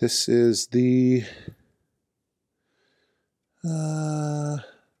 This is the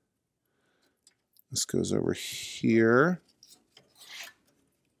this goes over here.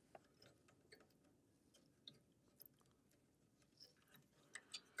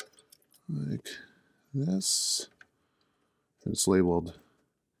 Like this. And it's labeled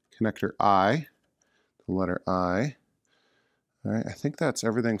connector I, the letter I. All right, I think that's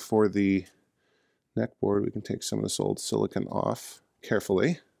everything for the neck board. We can take some of this old silicone off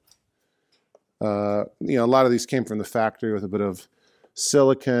carefully. You know, a lot of these came from the factory with a bit of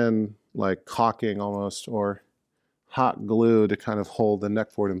silicone, like caulking almost, or hot glue to kind of hold the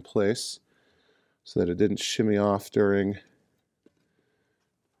neck board in place so that it didn't shimmy off during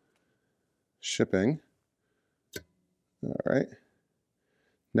shipping. All right,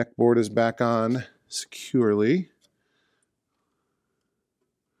 neck board is back on securely.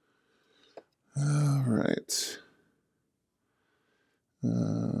 All right.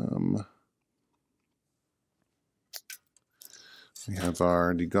 We have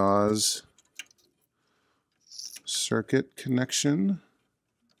our degauze circuit connection.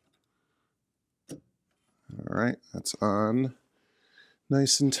 All right, that's on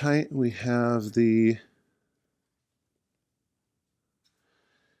nice and tight. We have the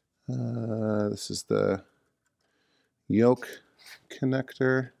this is the yoke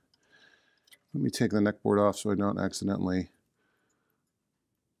connector. Let me take the neck board off so I don't accidentally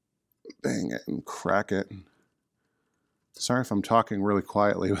bang it and crack it. Sorry if I'm talking really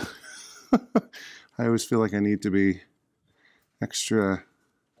quietly. I always feel like I need to be extra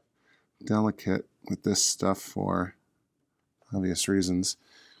delicate with this stuff for obvious reasons.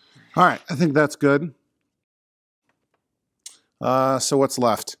 All right, I think that's good. So what's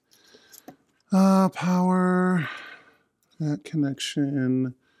left? Power, that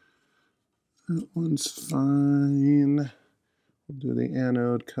connection, that one's fine. We'll do the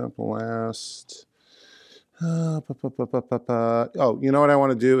anode cup last. Oh, you know what I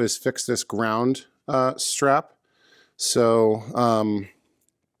want to do is fix this ground strap. So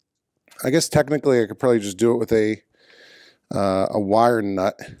I guess technically I could probably just do it with a wire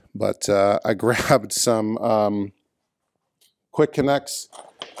nut, but I grabbed some quick connects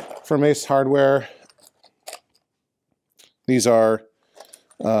from Ace Hardware. These are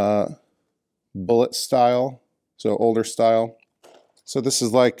bullet style, so older style. So this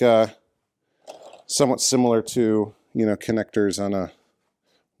is like somewhat similar to, you know, connectors on a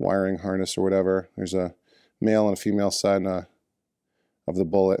wiring harness or whatever. There's a male and a female side of the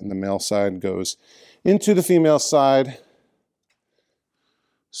bullet, and the male side goes into the female side,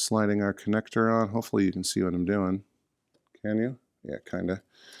 sliding our connector on. Hopefully you can see what I'm doing. Can you? Yeah, kind of.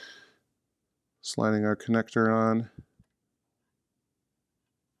 Sliding our connector on.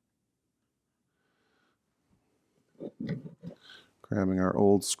 Grabbing our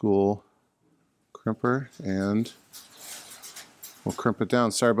old school crimper, and we'll crimp it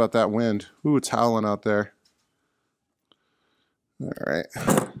down. Sorry about that wind. Ooh, it's howling out there. All right.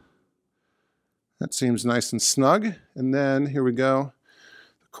 That seems nice and snug. And then here we go.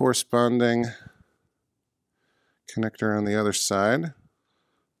 The corresponding connector on the other side.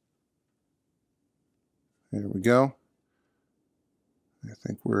 There we go. I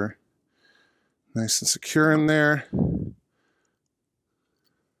think we're nice and secure in there.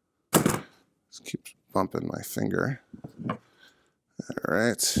 Just keep bumping my finger. All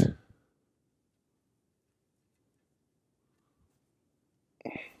right.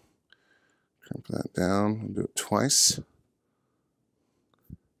 Crimp that down. We'll do it twice.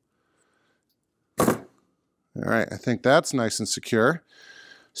 All right, I think that's nice and secure.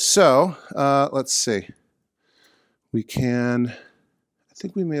 So let's see. We can, I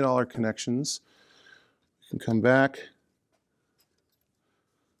think we made all our connections. We can come back.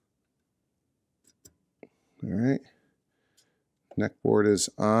 All right. Neck board is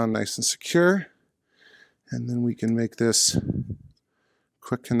on, nice and secure. And then we can make this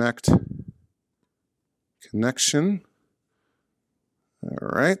quick connect connection. All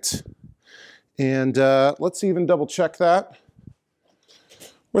right. And let's even double check that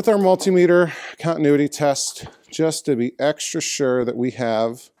with our multimeter continuity test, just to be extra sure that we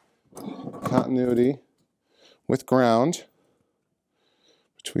have continuity with ground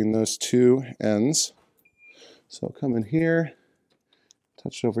between those two ends. So I'll come in here,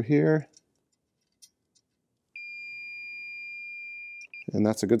 touch over here, and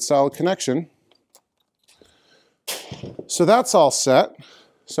that's a good solid connection. So that's all set.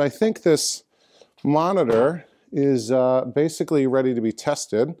 So I think this monitor is basically ready to be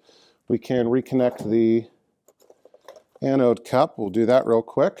tested. We can reconnect the anode cup. We'll do that real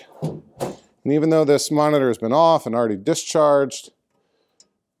quick. And even though this monitor has been off and already discharged,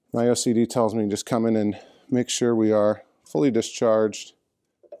 my OCD tells me to just come in and make sure we are fully discharged,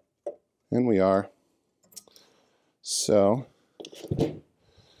 and we are. So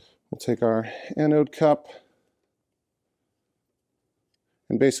we'll take our anode cup,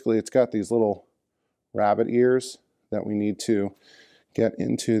 and basically it's got these little rabbit ears that we need to get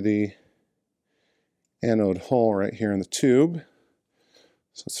into the anode hole right here in the tube.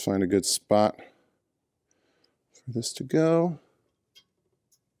 So let's find a good spot for this to go.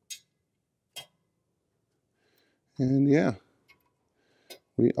 And yeah,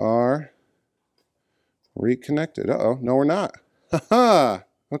 we are reconnected. Uh-oh, no we're not. Haha,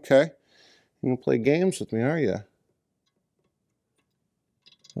 okay. You're gonna play games with me, are you?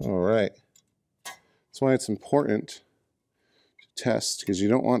 All right. That's why it's important to test, because you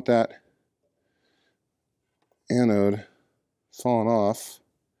don't want that anode falling off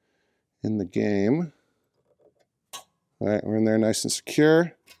in the game. All right, we're in there nice and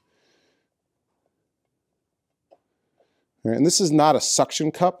secure. All right, and this is not a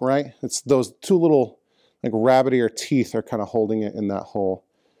suction cup, right? It's those two little like rabbit ear teeth are kind of holding it in that hole.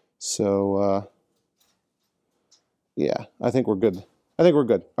 So yeah, I think we're good. I think we're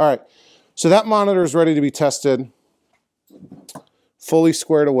good. All right, so that monitor is ready to be tested, fully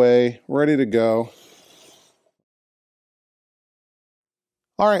squared away, ready to go.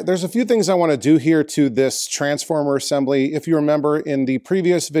 All right, there's a few things I want to do here to this transformer assembly. If you remember in the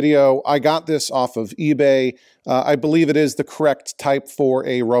previous video, I got this off of eBay. I believe it is the correct type for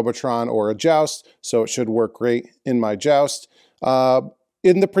a Robotron or a Joust, so it should work great in my Joust.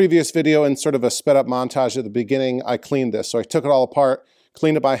 In the previous video, in sort of a sped up montage at the beginning, I cleaned this. So I took it all apart,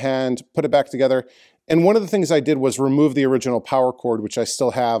 cleaned it by hand, put it back together. And one of the things I did was remove the original power cord, which I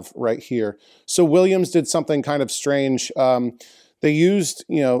still have right here. So Williams did something kind of strange. They used,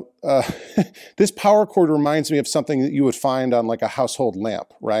 this power cord reminds me of something that you would find on like a household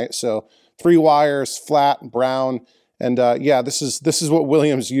lamp, right? So 3 wires, flat, brown, and yeah, this is what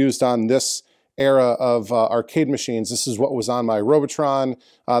Williams used on this era of arcade machines. This is what was on my Robotron.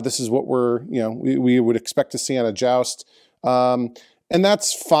 This is what we would expect to see on a Joust. And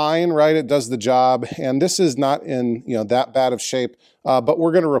that's fine, right? It does the job. And this is not in that bad of shape, but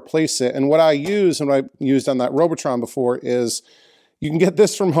we're going to replace it. And what I use and what I used on that Robotron before is, you can get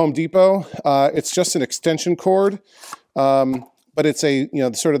this from Home Depot. It's just an extension cord, but it's a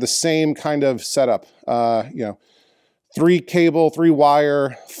sort of the same kind of setup. 3 cable, 3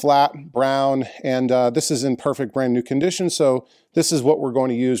 wire, flat, brown, and this is in perfect brand new condition. So this is what we're going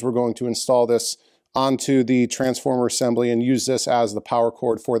to use. We're going to install this onto the transformer assembly and use this as the power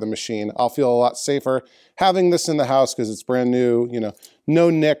cord for the machine. I'll feel a lot safer having this in the house because it's brand new, you know, no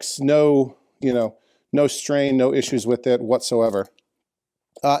nicks, no, you know, no strain, no issues with it whatsoever.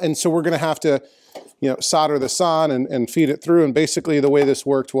 And so we're going to have to, you know, solder this on and feed it through. And basically the way this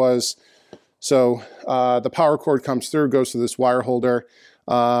worked was, so the power cord comes through, goes to this wire holder.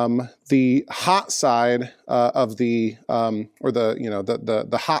 The hot side of the, or the, you know,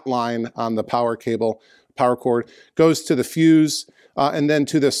 the hot line on the power cable, power cord goes to the fuse and then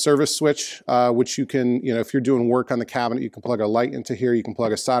to the service switch, which you can, you know, if you're doing work on the cabinet, you can plug a light into here, you can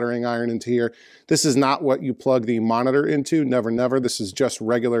plug a soldering iron into here. This is not what you plug the monitor into, never, never. This is just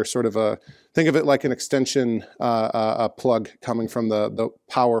regular sort of a, think of it like an extension plug coming from the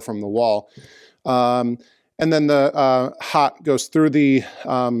power from the wall. And then the hot goes through the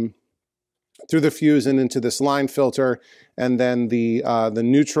fuse and into this line filter, and then the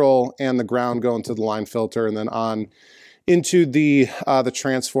neutral and the ground go into the line filter, and then on into the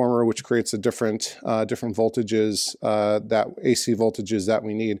transformer, which creates a different voltages, that AC voltages that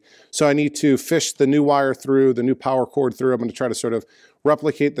we need. So I need to fish the new wire through, the new power cord through. I'm going to try to sort of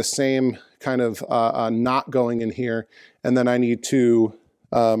replicate the same kind of knot going in here, and then I need to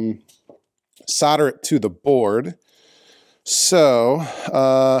solder it to the board. So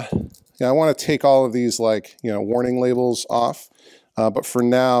yeah, I want to take all of these, like, you know, warning labels off, but for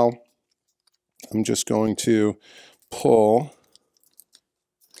now I'm just going to pull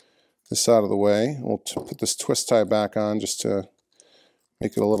this out of the way. We'll put this twist tie back on just to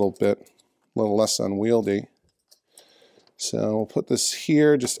make it a little less unwieldy. So we'll put this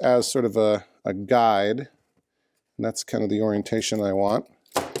here just as sort of a guide, and that's kind of the orientation I want.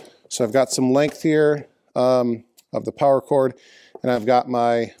 So I've got some length here of the power cord, and I've got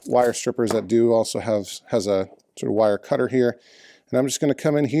my wire strippers that also has a sort of wire cutter here. And I'm just going to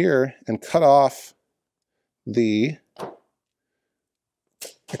come in here and cut off the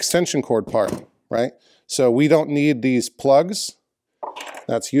extension cord part, right? So we don't need these plugs.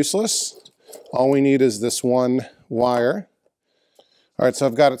 That's useless. All we need is this one wire. All right, so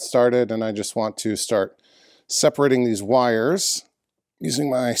I've got it started, and I just want to start separating these wires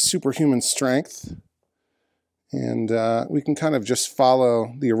using my superhuman strength, and we can kind of just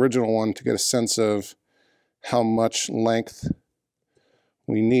follow the original one to get a sense of how much length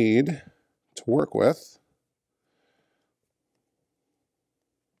we need to work with.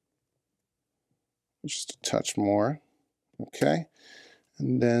 Just a touch more, okay,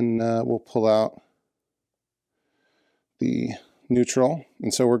 and then we'll pull out the neutral,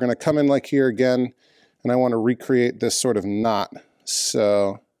 and so we're going to come in like here again, and I want to recreate this sort of knot.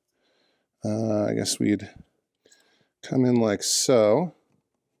 So I guess we'd come in like so.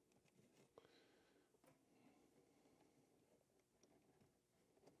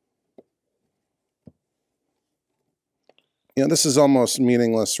 You know, this is almost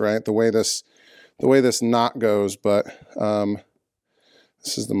meaningless, right? The way this knot goes, but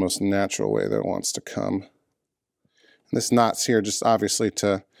this is the most natural way that it wants to come. And this knot's here just obviously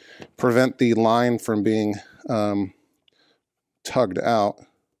to prevent the line from being tugged out.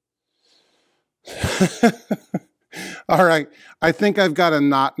 All right, I think I've got a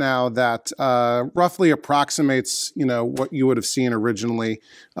knot now that roughly approximates, you know, what you would have seen originally.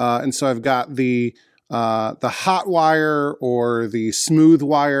 And so I've got the hot wire or the smooth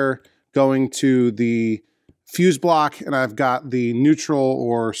wire going to the fuse block, and I've got the neutral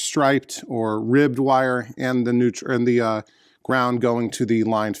or striped or ribbed wire and the ground going to the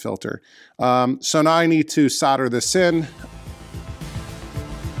line filter. So now I need to solder this in.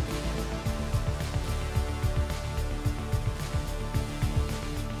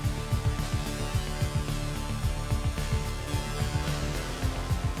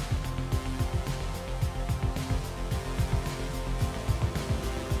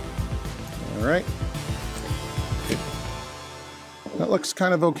 All right. That looks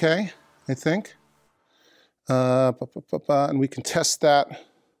kind of okay, I think. And we can test that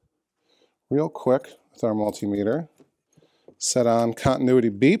real quick with our multimeter. Set on continuity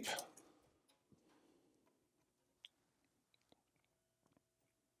beep.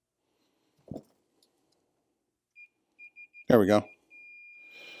 There we go.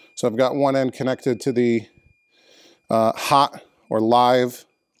 So I've got one end connected to the hot or live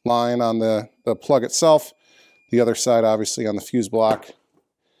line on the plug itself. The other side obviously on the fuse block.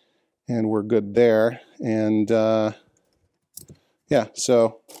 And we're good there. And yeah,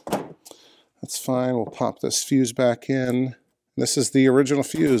 so that's fine. We'll pop this fuse back in. This is the original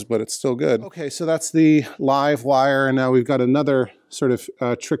fuse, but it's still good. Okay, so that's the live wire. And now we've got another sort of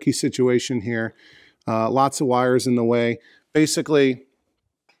tricky situation here. Lots of wires in the way. Basically,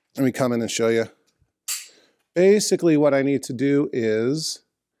 let me come in and show you. basically what I need to do is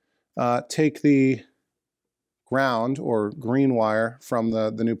take the ground or green wire from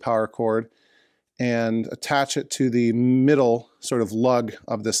the new power cord and attach it to the middle sort of lug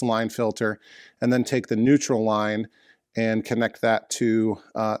of this line filter, and then take the neutral line and connect that to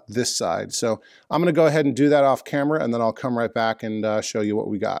this side. So I'm gonna go ahead and do that off camera, and then I'll come right back and show you what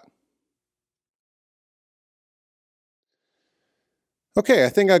we got. Okay, I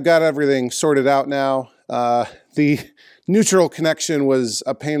think I've got everything sorted out now. The neutral connection was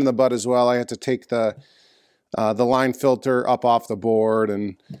a pain in the butt as well. I had to take the line filter up off the board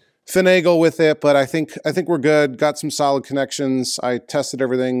and finagle with it, but I think we're good. Got some solid connections. I tested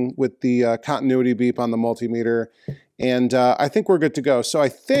everything with the continuity beep on the multimeter, and I think we're good to go. So I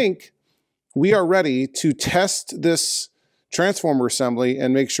think we are ready to test this transformer assembly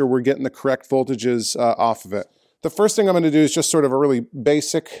and make sure we're getting the correct voltages off of it. The first thing I'm going to do is just sort of a really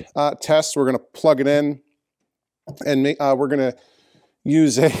basic test. We're going to plug it in, and we're going to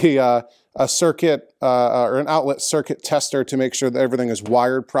use a circuit or an outlet circuit tester to make sure that everything is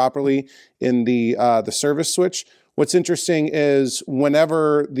wired properly in the service switch. What's interesting is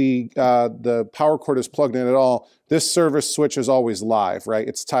whenever the power cord is plugged in at all, this service switch is always live, right?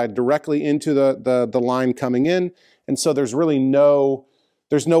 It's tied directly into the line coming in, and so there's really no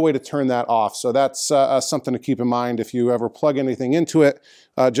way to turn that off. So that's something to keep in mind if you ever plug anything into it.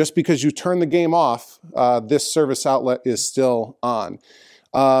 Just because you turn the game off, this service outlet is still on.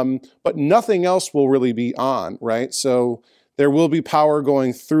 But nothing else will really be on, right? So there will be power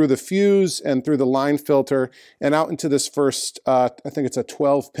going through the fuse and through the line filter and out into this first, I think it's a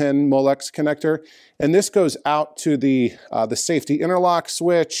 12-pin Molex connector. And this goes out to the safety interlock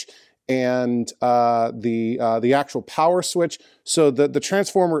switch and the actual power switch. So the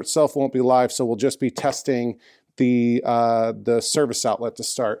transformer itself won't be live, so we'll just be testing the service outlet to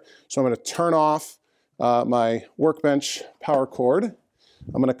start. So I'm going to turn off my workbench power cord.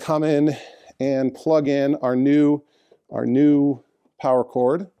 I'm going to come in and plug in our new power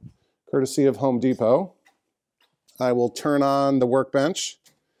cord, courtesy of Home Depot. I will turn on the workbench.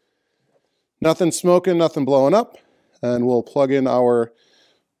 Nothing smoking, nothing blowing up. And we'll plug in our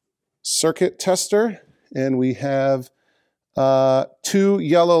circuit tester. And we have 2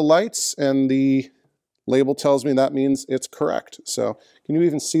 yellow lights, and the label tells me that means it's correct. So can you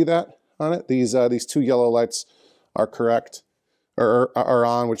even see that on it? These 2 yellow lights are correct. Or are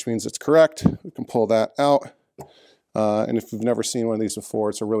on, which means it's correct. We can pull that out. And if you've never seen one of these before,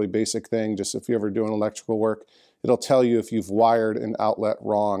 it's a really basic thing. Just if you're ever doing electrical work, it'll tell you if you've wired an outlet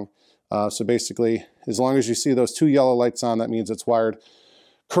wrong. So basically, as long as you see those 2 yellow lights on, that means it's wired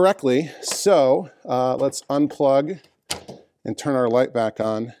correctly. So let's unplug and turn our light back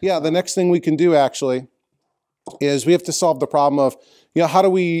on. Yeah, the next thing we can do actually is we have to solve the problem of, how do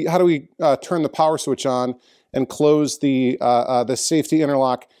we turn the power switch on and close the safety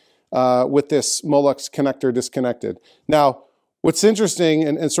interlock with this Molex connector disconnected. Now, what's interesting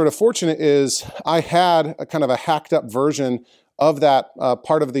and sort of fortunate is I had a kind of a hacked up version of that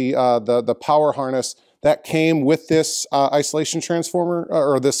part of the power harness that came with this isolation transformer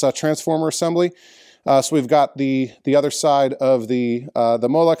or this transformer assembly. So we've got the other side of the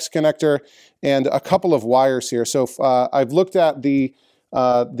Molex connector and a couple of wires here. So I've looked at the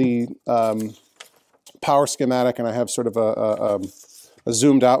power schematic, and I have sort of a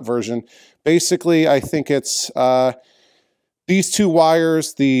zoomed out version. Basically, I think it's these 2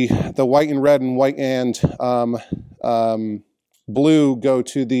 wires, the white and red and white and blue go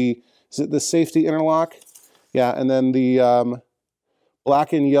to is it the safety interlock? Yeah, and then the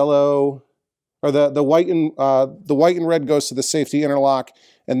black and yellow, or the white and red goes to the safety interlock,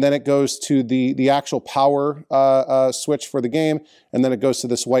 and then it goes to the actual power switch for the game, and then it goes to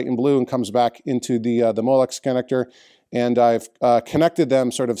this white and blue and comes back into the Molex connector. And I've connected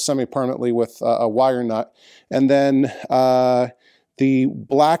them sort of semi-permanently with a wire nut. And then the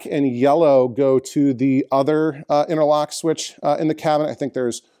black and yellow go to the other interlock switch in the cabinet. I think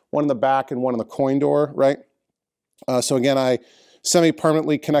there's one in the back and one in the coin door, right? So again, I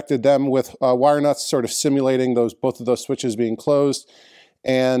semi-permanently connected them with wire nuts, sort of simulating both of those switches being closed.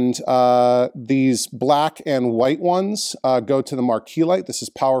 And these black and white ones go to the marquee light. This is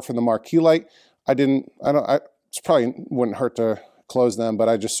power from the marquee light. It probably wouldn't hurt to close them, but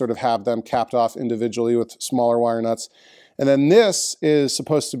I just sort of have them capped off individually with smaller wire nuts. And then this is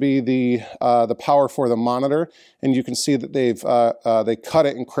supposed to be the power for the monitor, and you can see that they cut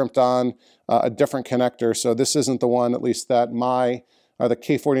it and crimped on a different connector. So this isn't the one, at least that the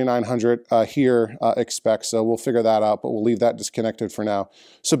K4900 here expects. So we'll figure that out, but we'll leave that disconnected for now.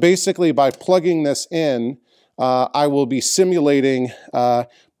 So basically, by plugging this in, I will be simulating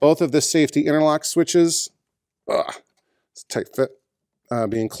both of the safety interlock switches It's a tight fit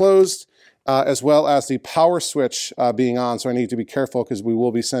being closed, as well as the power switch being on. So I need to be careful because we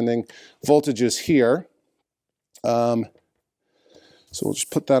will be sending voltages here. So we'll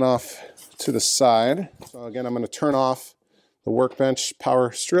just put that off to the side. So again, I'm going to turn off the workbench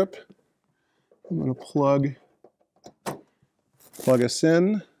power strip. I'm going to plug us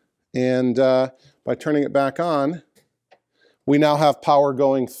in, and by turning it back on, we now have power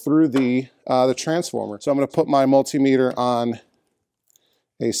going through the transformer. So I'm going to put my multimeter on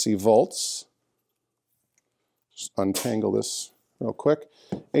AC volts. Just untangle this real quick.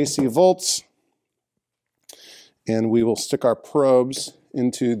 AC volts, and we will stick our probes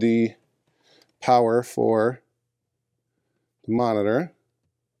into the power for the monitor.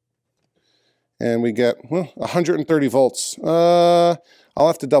 And we get 130 volts. I'll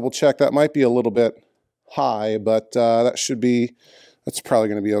have to double check. That might be a little bit high, but that's probably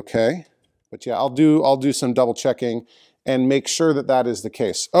going to be okay. But yeah, I'll do some double checking and make sure that that is the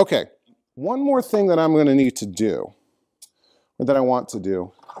case. Okay, one more thing that I'm going to need to do, or that I want to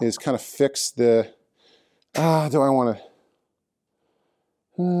do, is kind of fix the. Do I want to?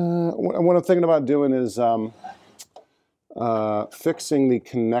 What I'm thinking about doing is fixing the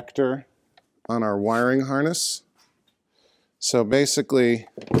connector on our wiring harness. So basically,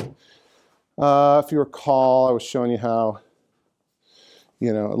 if you recall, I was showing you how,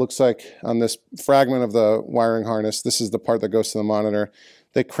 it looks like on this fragment of the wiring harness, this is the part that goes to the monitor,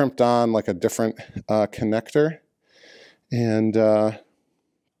 they crimped on like a different connector. And I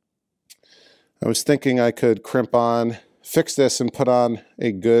was thinking I could fix this and put on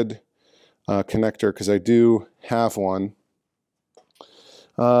a good connector, because I do have one.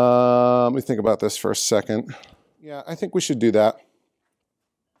 Let me think about this for a second. Yeah, I think we should do that.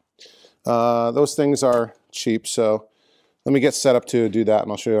 Those things are cheap, so let me get set up to do that,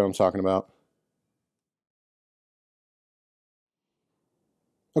 and I'll show you what I'm talking about.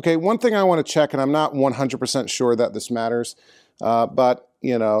 Okay, one thing I want to check, and I'm not 100% sure that this matters, but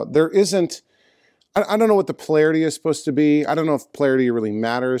there isn't. I don't know what the polarity is supposed to be. I don't know if polarity really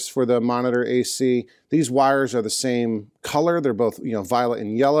matters for the monitor AC. These wires are the same color. They're both, violet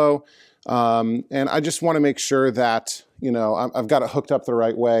and yellow. And I just want to make sure that, I've got it hooked up the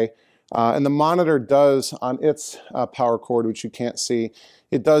right way. And the monitor does, on its power cord, which you can't see,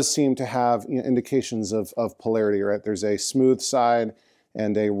 it does seem to have indications of polarity, right? There's a smooth side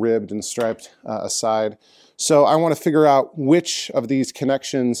and a ribbed and striped side. So I want to figure out which of these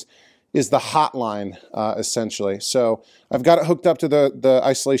connections is the hot line, essentially. So I've got it hooked up to the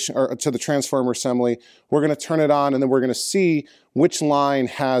isolation, or to the transformer assembly. We're going to turn it on, and then we're going to see which line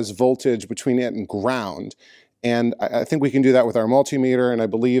has voltage between it and ground. And I think we can do that with our multimeter, and I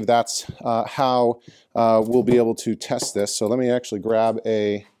believe that's how we'll be able to test this. So let me actually grab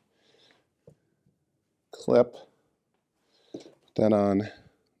a clip, put that on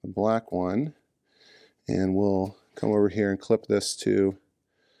the black one, and we'll come over here and clip this to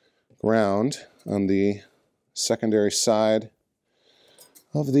ground on the secondary side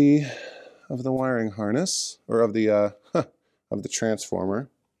of the wiring harness, or of the transformer.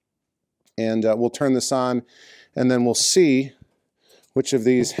 And we'll turn this on, and then we'll see which of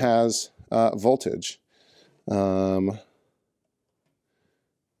these has voltage. Get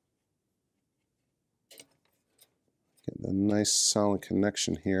the nice solid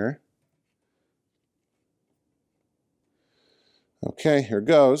connection here. Okay, here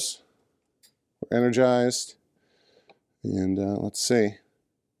goes. We're energized, and let's see.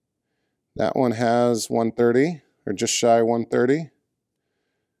 That one has 130, or just shy of 130,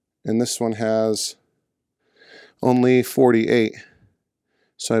 and this one has only 48.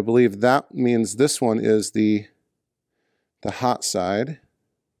 So I believe that means this one is the hot side.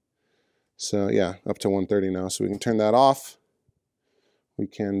 So yeah, up to 130 now. So we can turn that off. We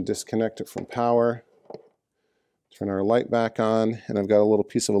can disconnect it from power. Turn our light back on, and I've got a little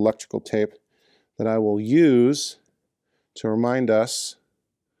piece of electrical tape that I will use to remind us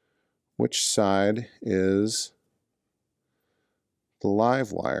which side is the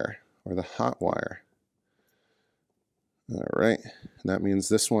live wire, or the hot wire. All right, and that means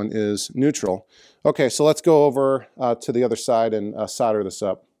this one is neutral. Okay, so let's go over to the other side and solder this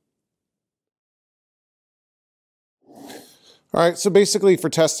up. All right, so basically for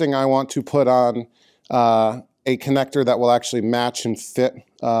testing, I want to put on a connector that will actually match and fit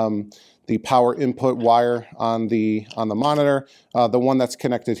the power input wire on the monitor. The one that's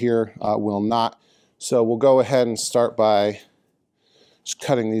connected here will not. So we'll go ahead and start by just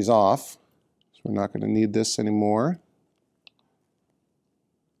cutting these off. So we're not going to need this anymore.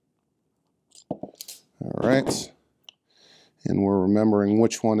 All right. And we're remembering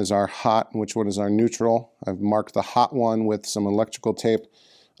which one is our hot and which one is our neutral. I've marked the hot one with some electrical tape.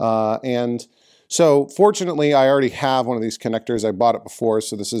 And so fortunately, I already have one of these connectors. I bought it before.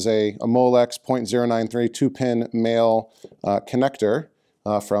 So this is a Molex 0.093 2-pin male connector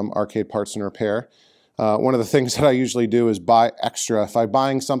from Arcade Parts and Repair. One of the things that I usually do is buy extra. If I'm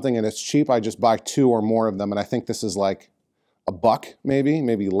buying something and it's cheap, I just buy 2 or more of them. And I think this is like $1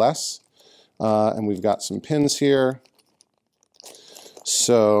 maybe less. And we've got some pins here.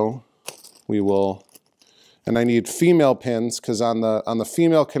 So we will, and I need female pins because on the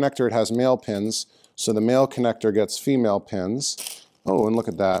female connector it has male pins. So the male connector gets female pins. Oh, and look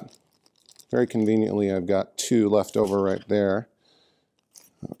at that. Very conveniently, I've got 2 left over right there.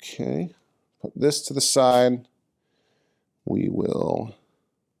 Okay, put this to the side. We will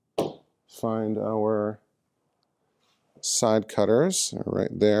find our side cutters right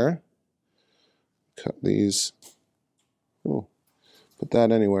there. Cut these. Ooh. Put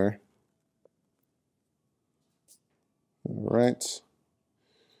that anywhere. All right.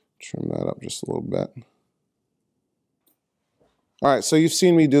 Trim that up just a little bit. All right, so you've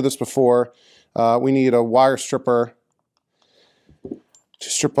seen me do this before. We need a wire stripper to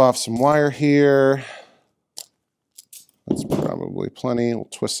strip off some wire here. That's probably plenty. We'll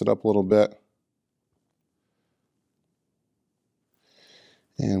twist it up a little bit.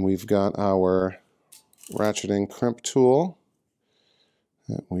 And we've got our ratcheting crimp tool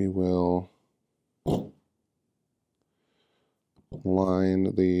that we will line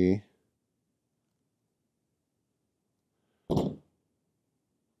the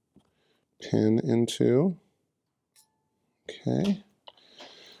pin into. Okay.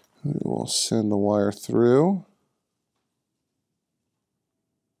 We will send the wire through.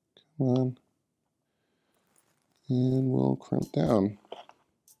 Come on. And we'll crimp down.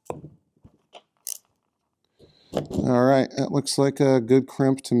 All right, that looks like a good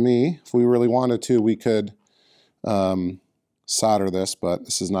crimp to me. If we really wanted to, we could solder this, but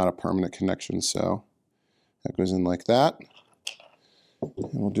this is not a permanent connection, so that goes in like that.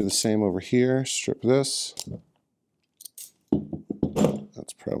 And we'll do the same over here. Strip this.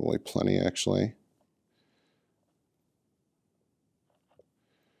 That's probably plenty, actually.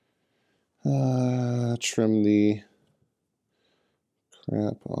 Trim the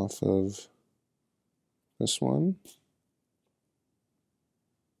crap off of this one.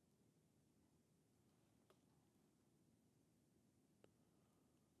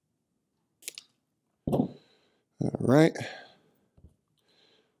 All right.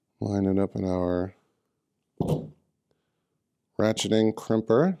 Line it up in our ratcheting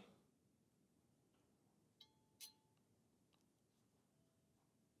crimper.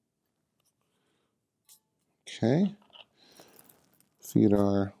 Okay. Feed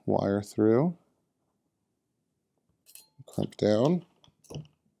our wire through. Crimp down.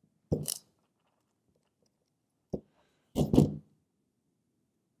 I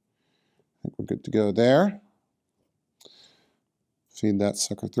think we're good to go there. Feed that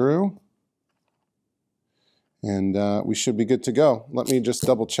sucker through. And we should be good to go. Let me just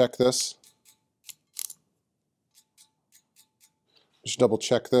double check this. Just double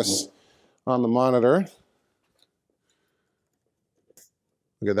check this on the monitor.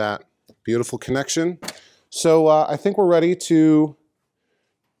 Look at that. Beautiful connection. So I think we're ready to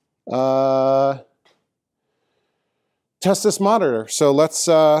test this monitor. So let's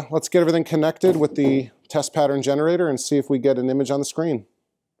get everything connected with the test pattern generator and see if we get an image on the screen.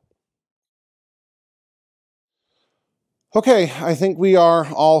 Okay, I think we are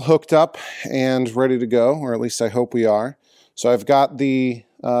all hooked up and ready to go, or at least I hope we are. So I've got the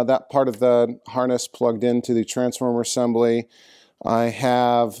that part of the harness plugged into the transformer assembly. I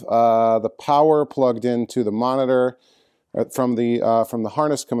have the power plugged into the monitor from the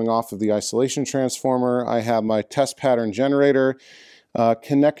harness coming off of the isolation transformer. I have my test pattern generator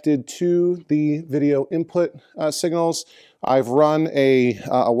connected to the video input signals. I've run a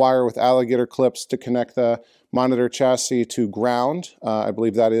wire with alligator clips to connect the monitor chassis to ground. I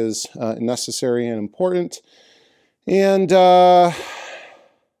believe that is necessary and important. And I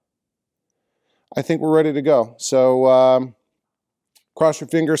think we're ready to go. So cross your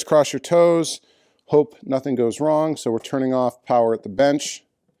fingers, cross your toes. Hope nothing goes wrong. So we're turning off power at the bench.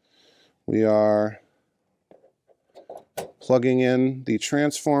 We are plugging in the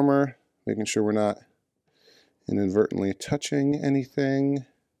transformer, making sure we're not inadvertently touching anything.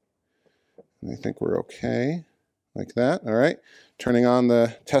 And I think we're okay, like that. All right, turning on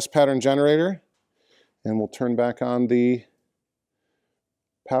the test pattern generator, and we'll turn back on the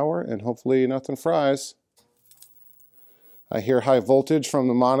power, and hopefully nothing fries. I hear high voltage from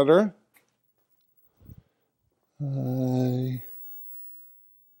the monitor.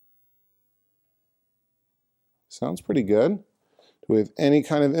 Sounds pretty good. Do we have any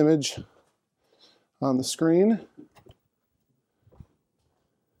kind of image on the screen?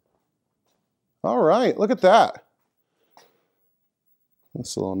 All right, look at that.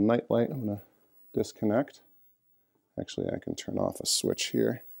 This little night light, I'm going to disconnect. Actually, I can turn off a switch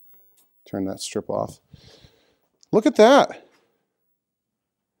here. Turn that strip off. Look at that.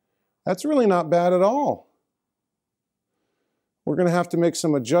 That's really not bad at all. We're going to have to make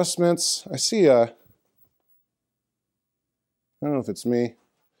some adjustments. I see I don't know if it's me.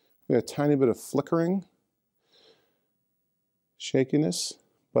 We have a tiny bit of flickering, shakiness,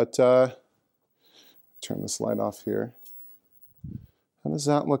 but turn this light off here. How does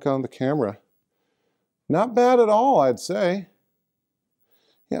that look on the camera? Not bad at all, I'd say.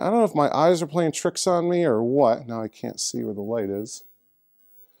 Yeah, I don't know if my eyes are playing tricks on me or what. Now I can't see where the light is.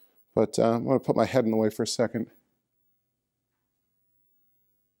 But I'm going to put my head in the way for a second.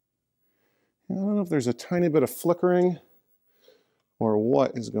 I don't know if there's a tiny bit of flickering or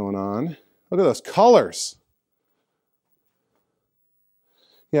what is going on. Look at those colors.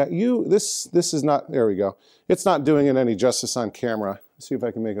 Yeah, this is not, there we go. It's not doing it any justice on camera. Let's see if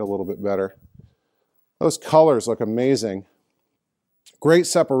I can make it a little bit better. Those colors look amazing. Great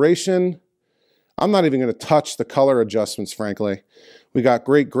separation. I'm not even going to touch the color adjustments, frankly. We got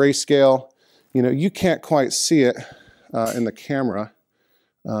great grayscale. You know, you can't quite see it in the camera.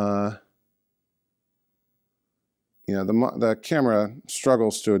 You know, the camera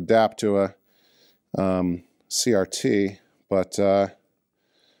struggles to adapt to a CRT, but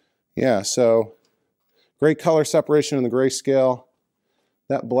yeah, so great color separation in the grayscale.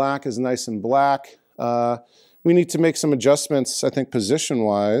 That black is nice and black. We need to make some adjustments, I think,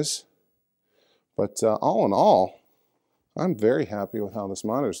 position-wise. But all in all, I'm very happy with how this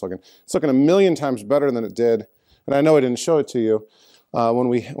monitor is looking. It's looking a million times better than it did. And I know I didn't show it to you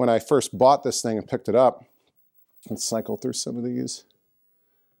when I first bought this thing and picked it up. Let's cycle through some of these.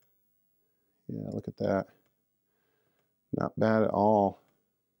 Yeah, look at that. Not bad at all.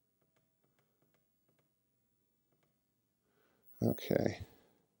 Okay.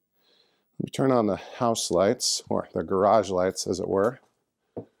 Let me turn on the house lights, or the garage lights, as it were.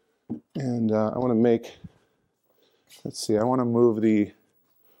 And I want to make, let's see, I want to move the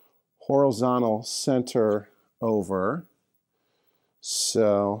horizontal center over.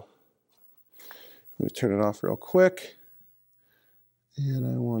 So let me turn it off real quick. And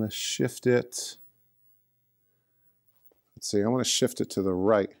I want to shift it. Let's see, I want to shift it to the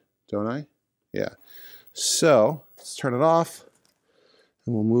right, don't I? Yeah. So let's turn it off.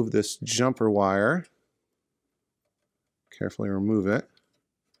 And we'll move this jumper wire. Carefully remove it.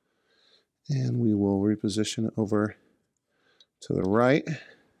 And we will reposition it over to the right.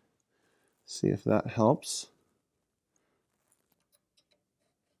 See if that helps.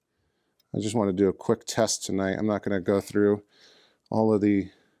 I just want to do a quick test tonight. I'm not going to go through all of the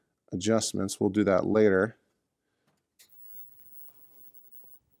adjustments. We'll do that later.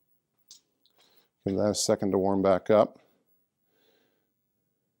 Give that a second to warm back up.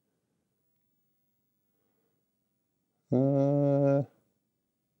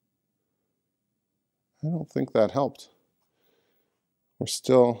 I don't think that helped. We're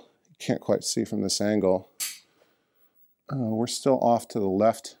still, you can't quite see from this angle. We're still off to the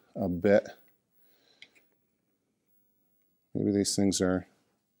left a bit. Maybe these things are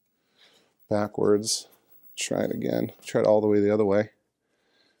backwards. Try it again. Try it all the way the other way.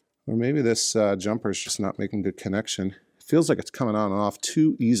 Or maybe this jumper is just not making good connection. It feels like it's coming on and off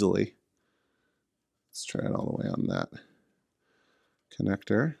too easily. Let's try it all the way on that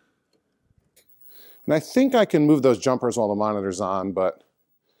connector. And I think I can move those jumpers while the monitor's on, but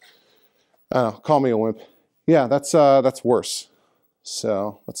I don't know, call me a wimp. Yeah, that's worse.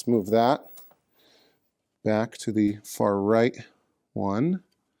 So let's move that back to the far right one,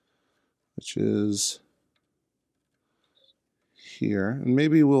 which is here. And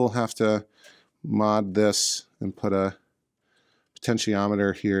maybe we'll have to mod this and put a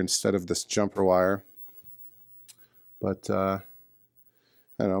potentiometer here instead of this jumper wire. But I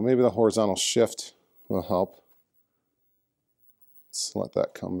don't know, maybe the horizontal shift will help. Let's let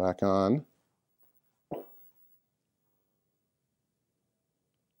that come back on.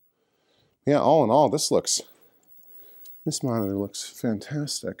 Yeah, all in all, this monitor looks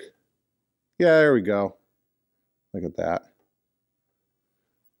fantastic. Yeah, there we go. Look at that.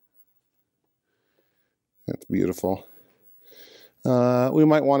 That's beautiful. We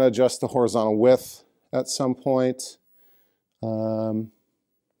might want to adjust the horizontal width at some point.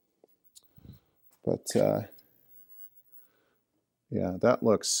 Yeah, that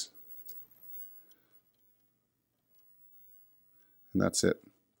looks and that's it,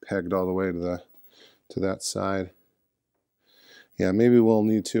 pegged all the way to that side. Yeah, maybe we'll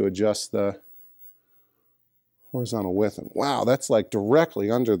need to adjust the horizontal width. And wow, that's like directly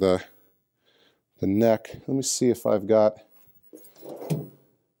under the neck. Let me see if I've got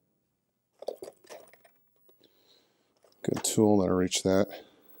good tool that'll reach that.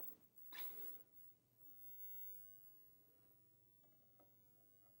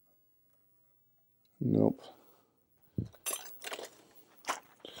 Nope.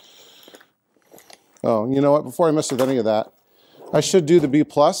 Oh, you know what? Before I mess with any of that, I should do the B+,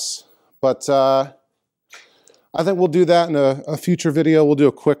 but I think we'll do that in a future video. We'll do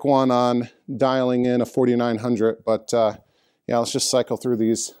a quick one on dialing in a 4900, but yeah, let's just cycle through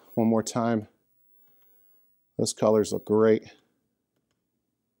these one more time. Those colors look great.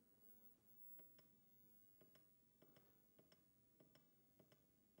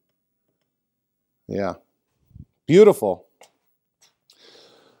 Yeah, beautiful.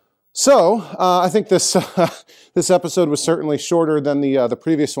 So I think this this episode was certainly shorter than the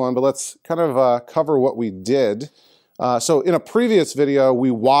previous one, but let's kind of cover what we did. So in a previous video,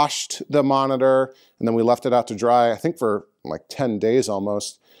 we washed the monitor and then we left it out to dry, I think for like 10 days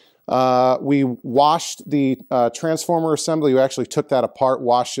almost. We washed the transformer assembly. We actually took that apart,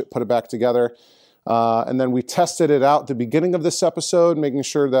 washed it, put it back together. And then we tested it out at the beginning of this episode, making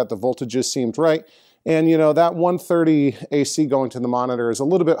sure that the voltages seemed right. And you know, that 130 AC going to the monitor is a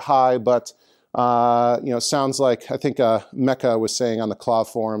little bit high, but you know, sounds like, I think Mecca was saying on the cloud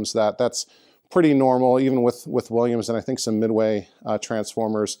forums that that's pretty normal, even with Williams and I think some Midway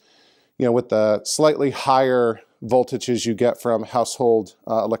transformers. You know, with the slightly higher voltages you get from household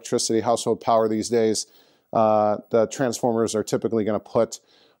electricity, household power these days, the transformers are typically going to put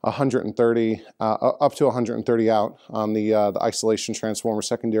 130 up to 130 out on the isolation transformer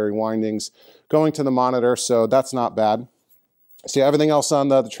secondary windings going to the monitor, so that's not bad. See, everything else on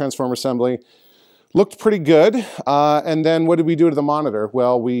the transformer assembly looked pretty good. And then what did we do to the monitor?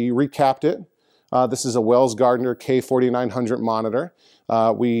 Well, we recapped it. This is a Wells-Gardner K4900 monitor.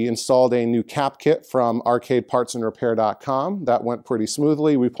 We installed a new cap kit from arcadepartsandrepair.com. That went pretty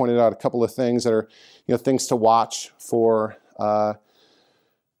smoothly. We pointed out a couple of things that are, you know, things to watch for the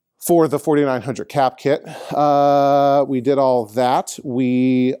 4900 cap kit. We did all that.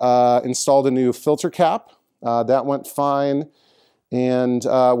 We installed a new filter cap. That went fine. And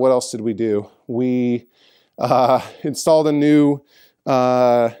what else did we do? We installed a new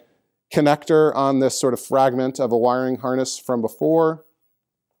connector on this sort of fragment of a wiring harness from before.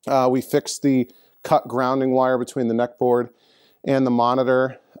 We fixed the cut grounding wire between the neck board and the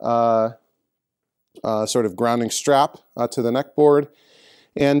monitor sort of grounding strap to the neck board.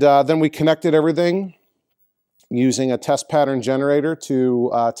 And then we connected everything using a test pattern generator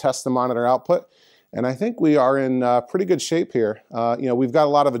to test the monitor output. And I think we are in pretty good shape here. You know, we've got a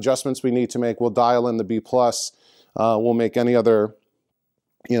lot of adjustments we need to make. We'll dial in the B+. We'll make any other,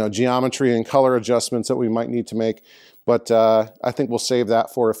 you know, geometry and color adjustments that we might need to make. But I think we'll save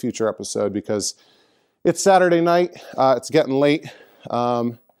that for a future episode because it's Saturday night. It's getting late.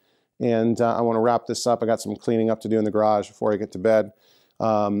 And I want to wrap this up. I got some cleaning up to do in the garage before I get to bed.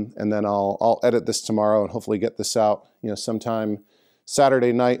 And then I'll edit this tomorrow and hopefully get this out, you know, sometime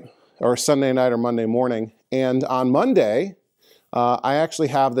Saturday night or Sunday night or Monday morning. And on Monday, I actually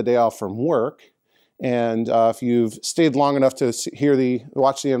have the day off from work. And if you've stayed long enough to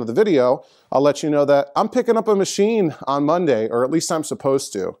watch the end of the video, I'll let you know that I'm picking up a machine on Monday, or at least I'm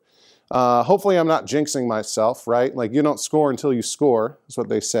supposed to. Hopefully I'm not jinxing myself, right? Like, you don't score until you score, is what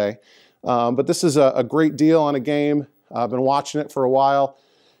they say. But this is a great deal on a game. I've been watching it for a while.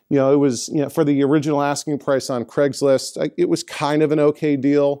 You know, it was, you know, for the original asking price on Craigslist, it was kind of an okay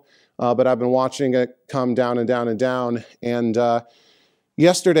deal. But I've been watching it come down and down and down. And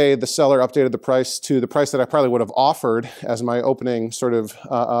yesterday, the seller updated the price to the price that I probably would have offered as my opening sort of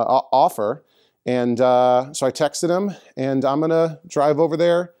offer. And so I texted him, and I'm going to drive over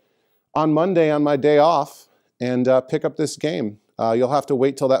there on Monday on my day off and pick up this game. You'll have to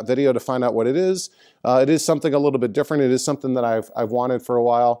wait till that video to find out what it is. It is something a little bit different. It is something that I've wanted for a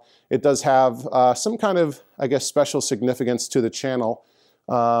while. It does have some kind of, I guess, special significance to the channel.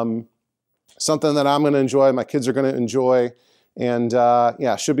 Something that I'm going to enjoy, my kids are going to enjoy, and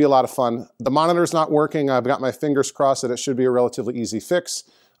yeah, should be a lot of fun. The monitor's not working. I've got my fingers crossed that it should be a relatively easy fix,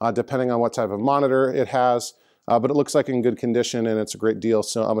 depending on what type of monitor it has, but it looks like in good condition and it's a great deal,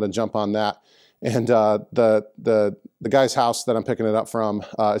 so I'm going to jump on that. And the guy's house that I'm picking it up from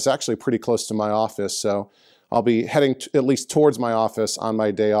is actually pretty close to my office, so I'll be heading at least towards my office on my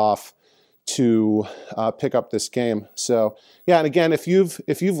day off to pick up this game. So yeah, and again, if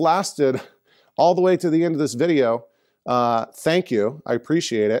you've lasted all the way to the end of this video, thank you. I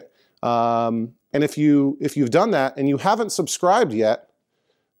appreciate it. And if you've done that and you haven't subscribed yet,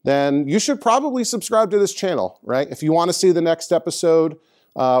 then you should probably subscribe to this channel, right? If you want to see the next episode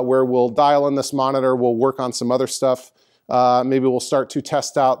where we'll dial in this monitor, we'll work on some other stuff. Maybe we'll start to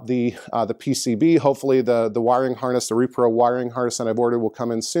test out the PCB. Hopefully the wiring harness, the repro wiring harness that I've ordered will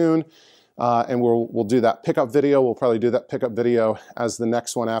come in soon. And we'll do that pickup video. We'll probably do that pickup video as the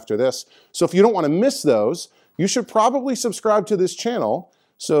next one after this. So if you don't want to miss those, you should probably subscribe to this channel.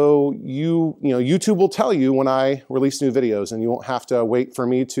 So YouTube will tell you when I release new videos, and you won't have to wait for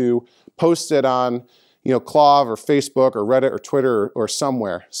me to post it on Clav or Facebook or Reddit or Twitter or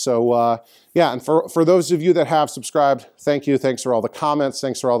somewhere. So yeah, and for those of you that have subscribed, thank you. Thanks for all the comments.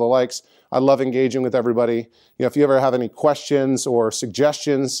 Thanks for all the likes. I love engaging with everybody. If you ever have any questions or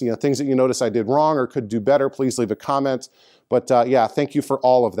suggestions, things that you notice I did wrong or could do better, please leave a comment. But yeah, thank you for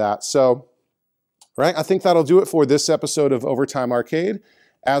all of that. So, right, I think that'll do it for this episode of Overtime Arcade.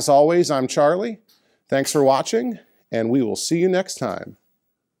 As always, I'm Charlie. Thanks for watching, and we will see you next time.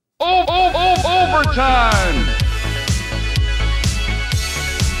 Overtime!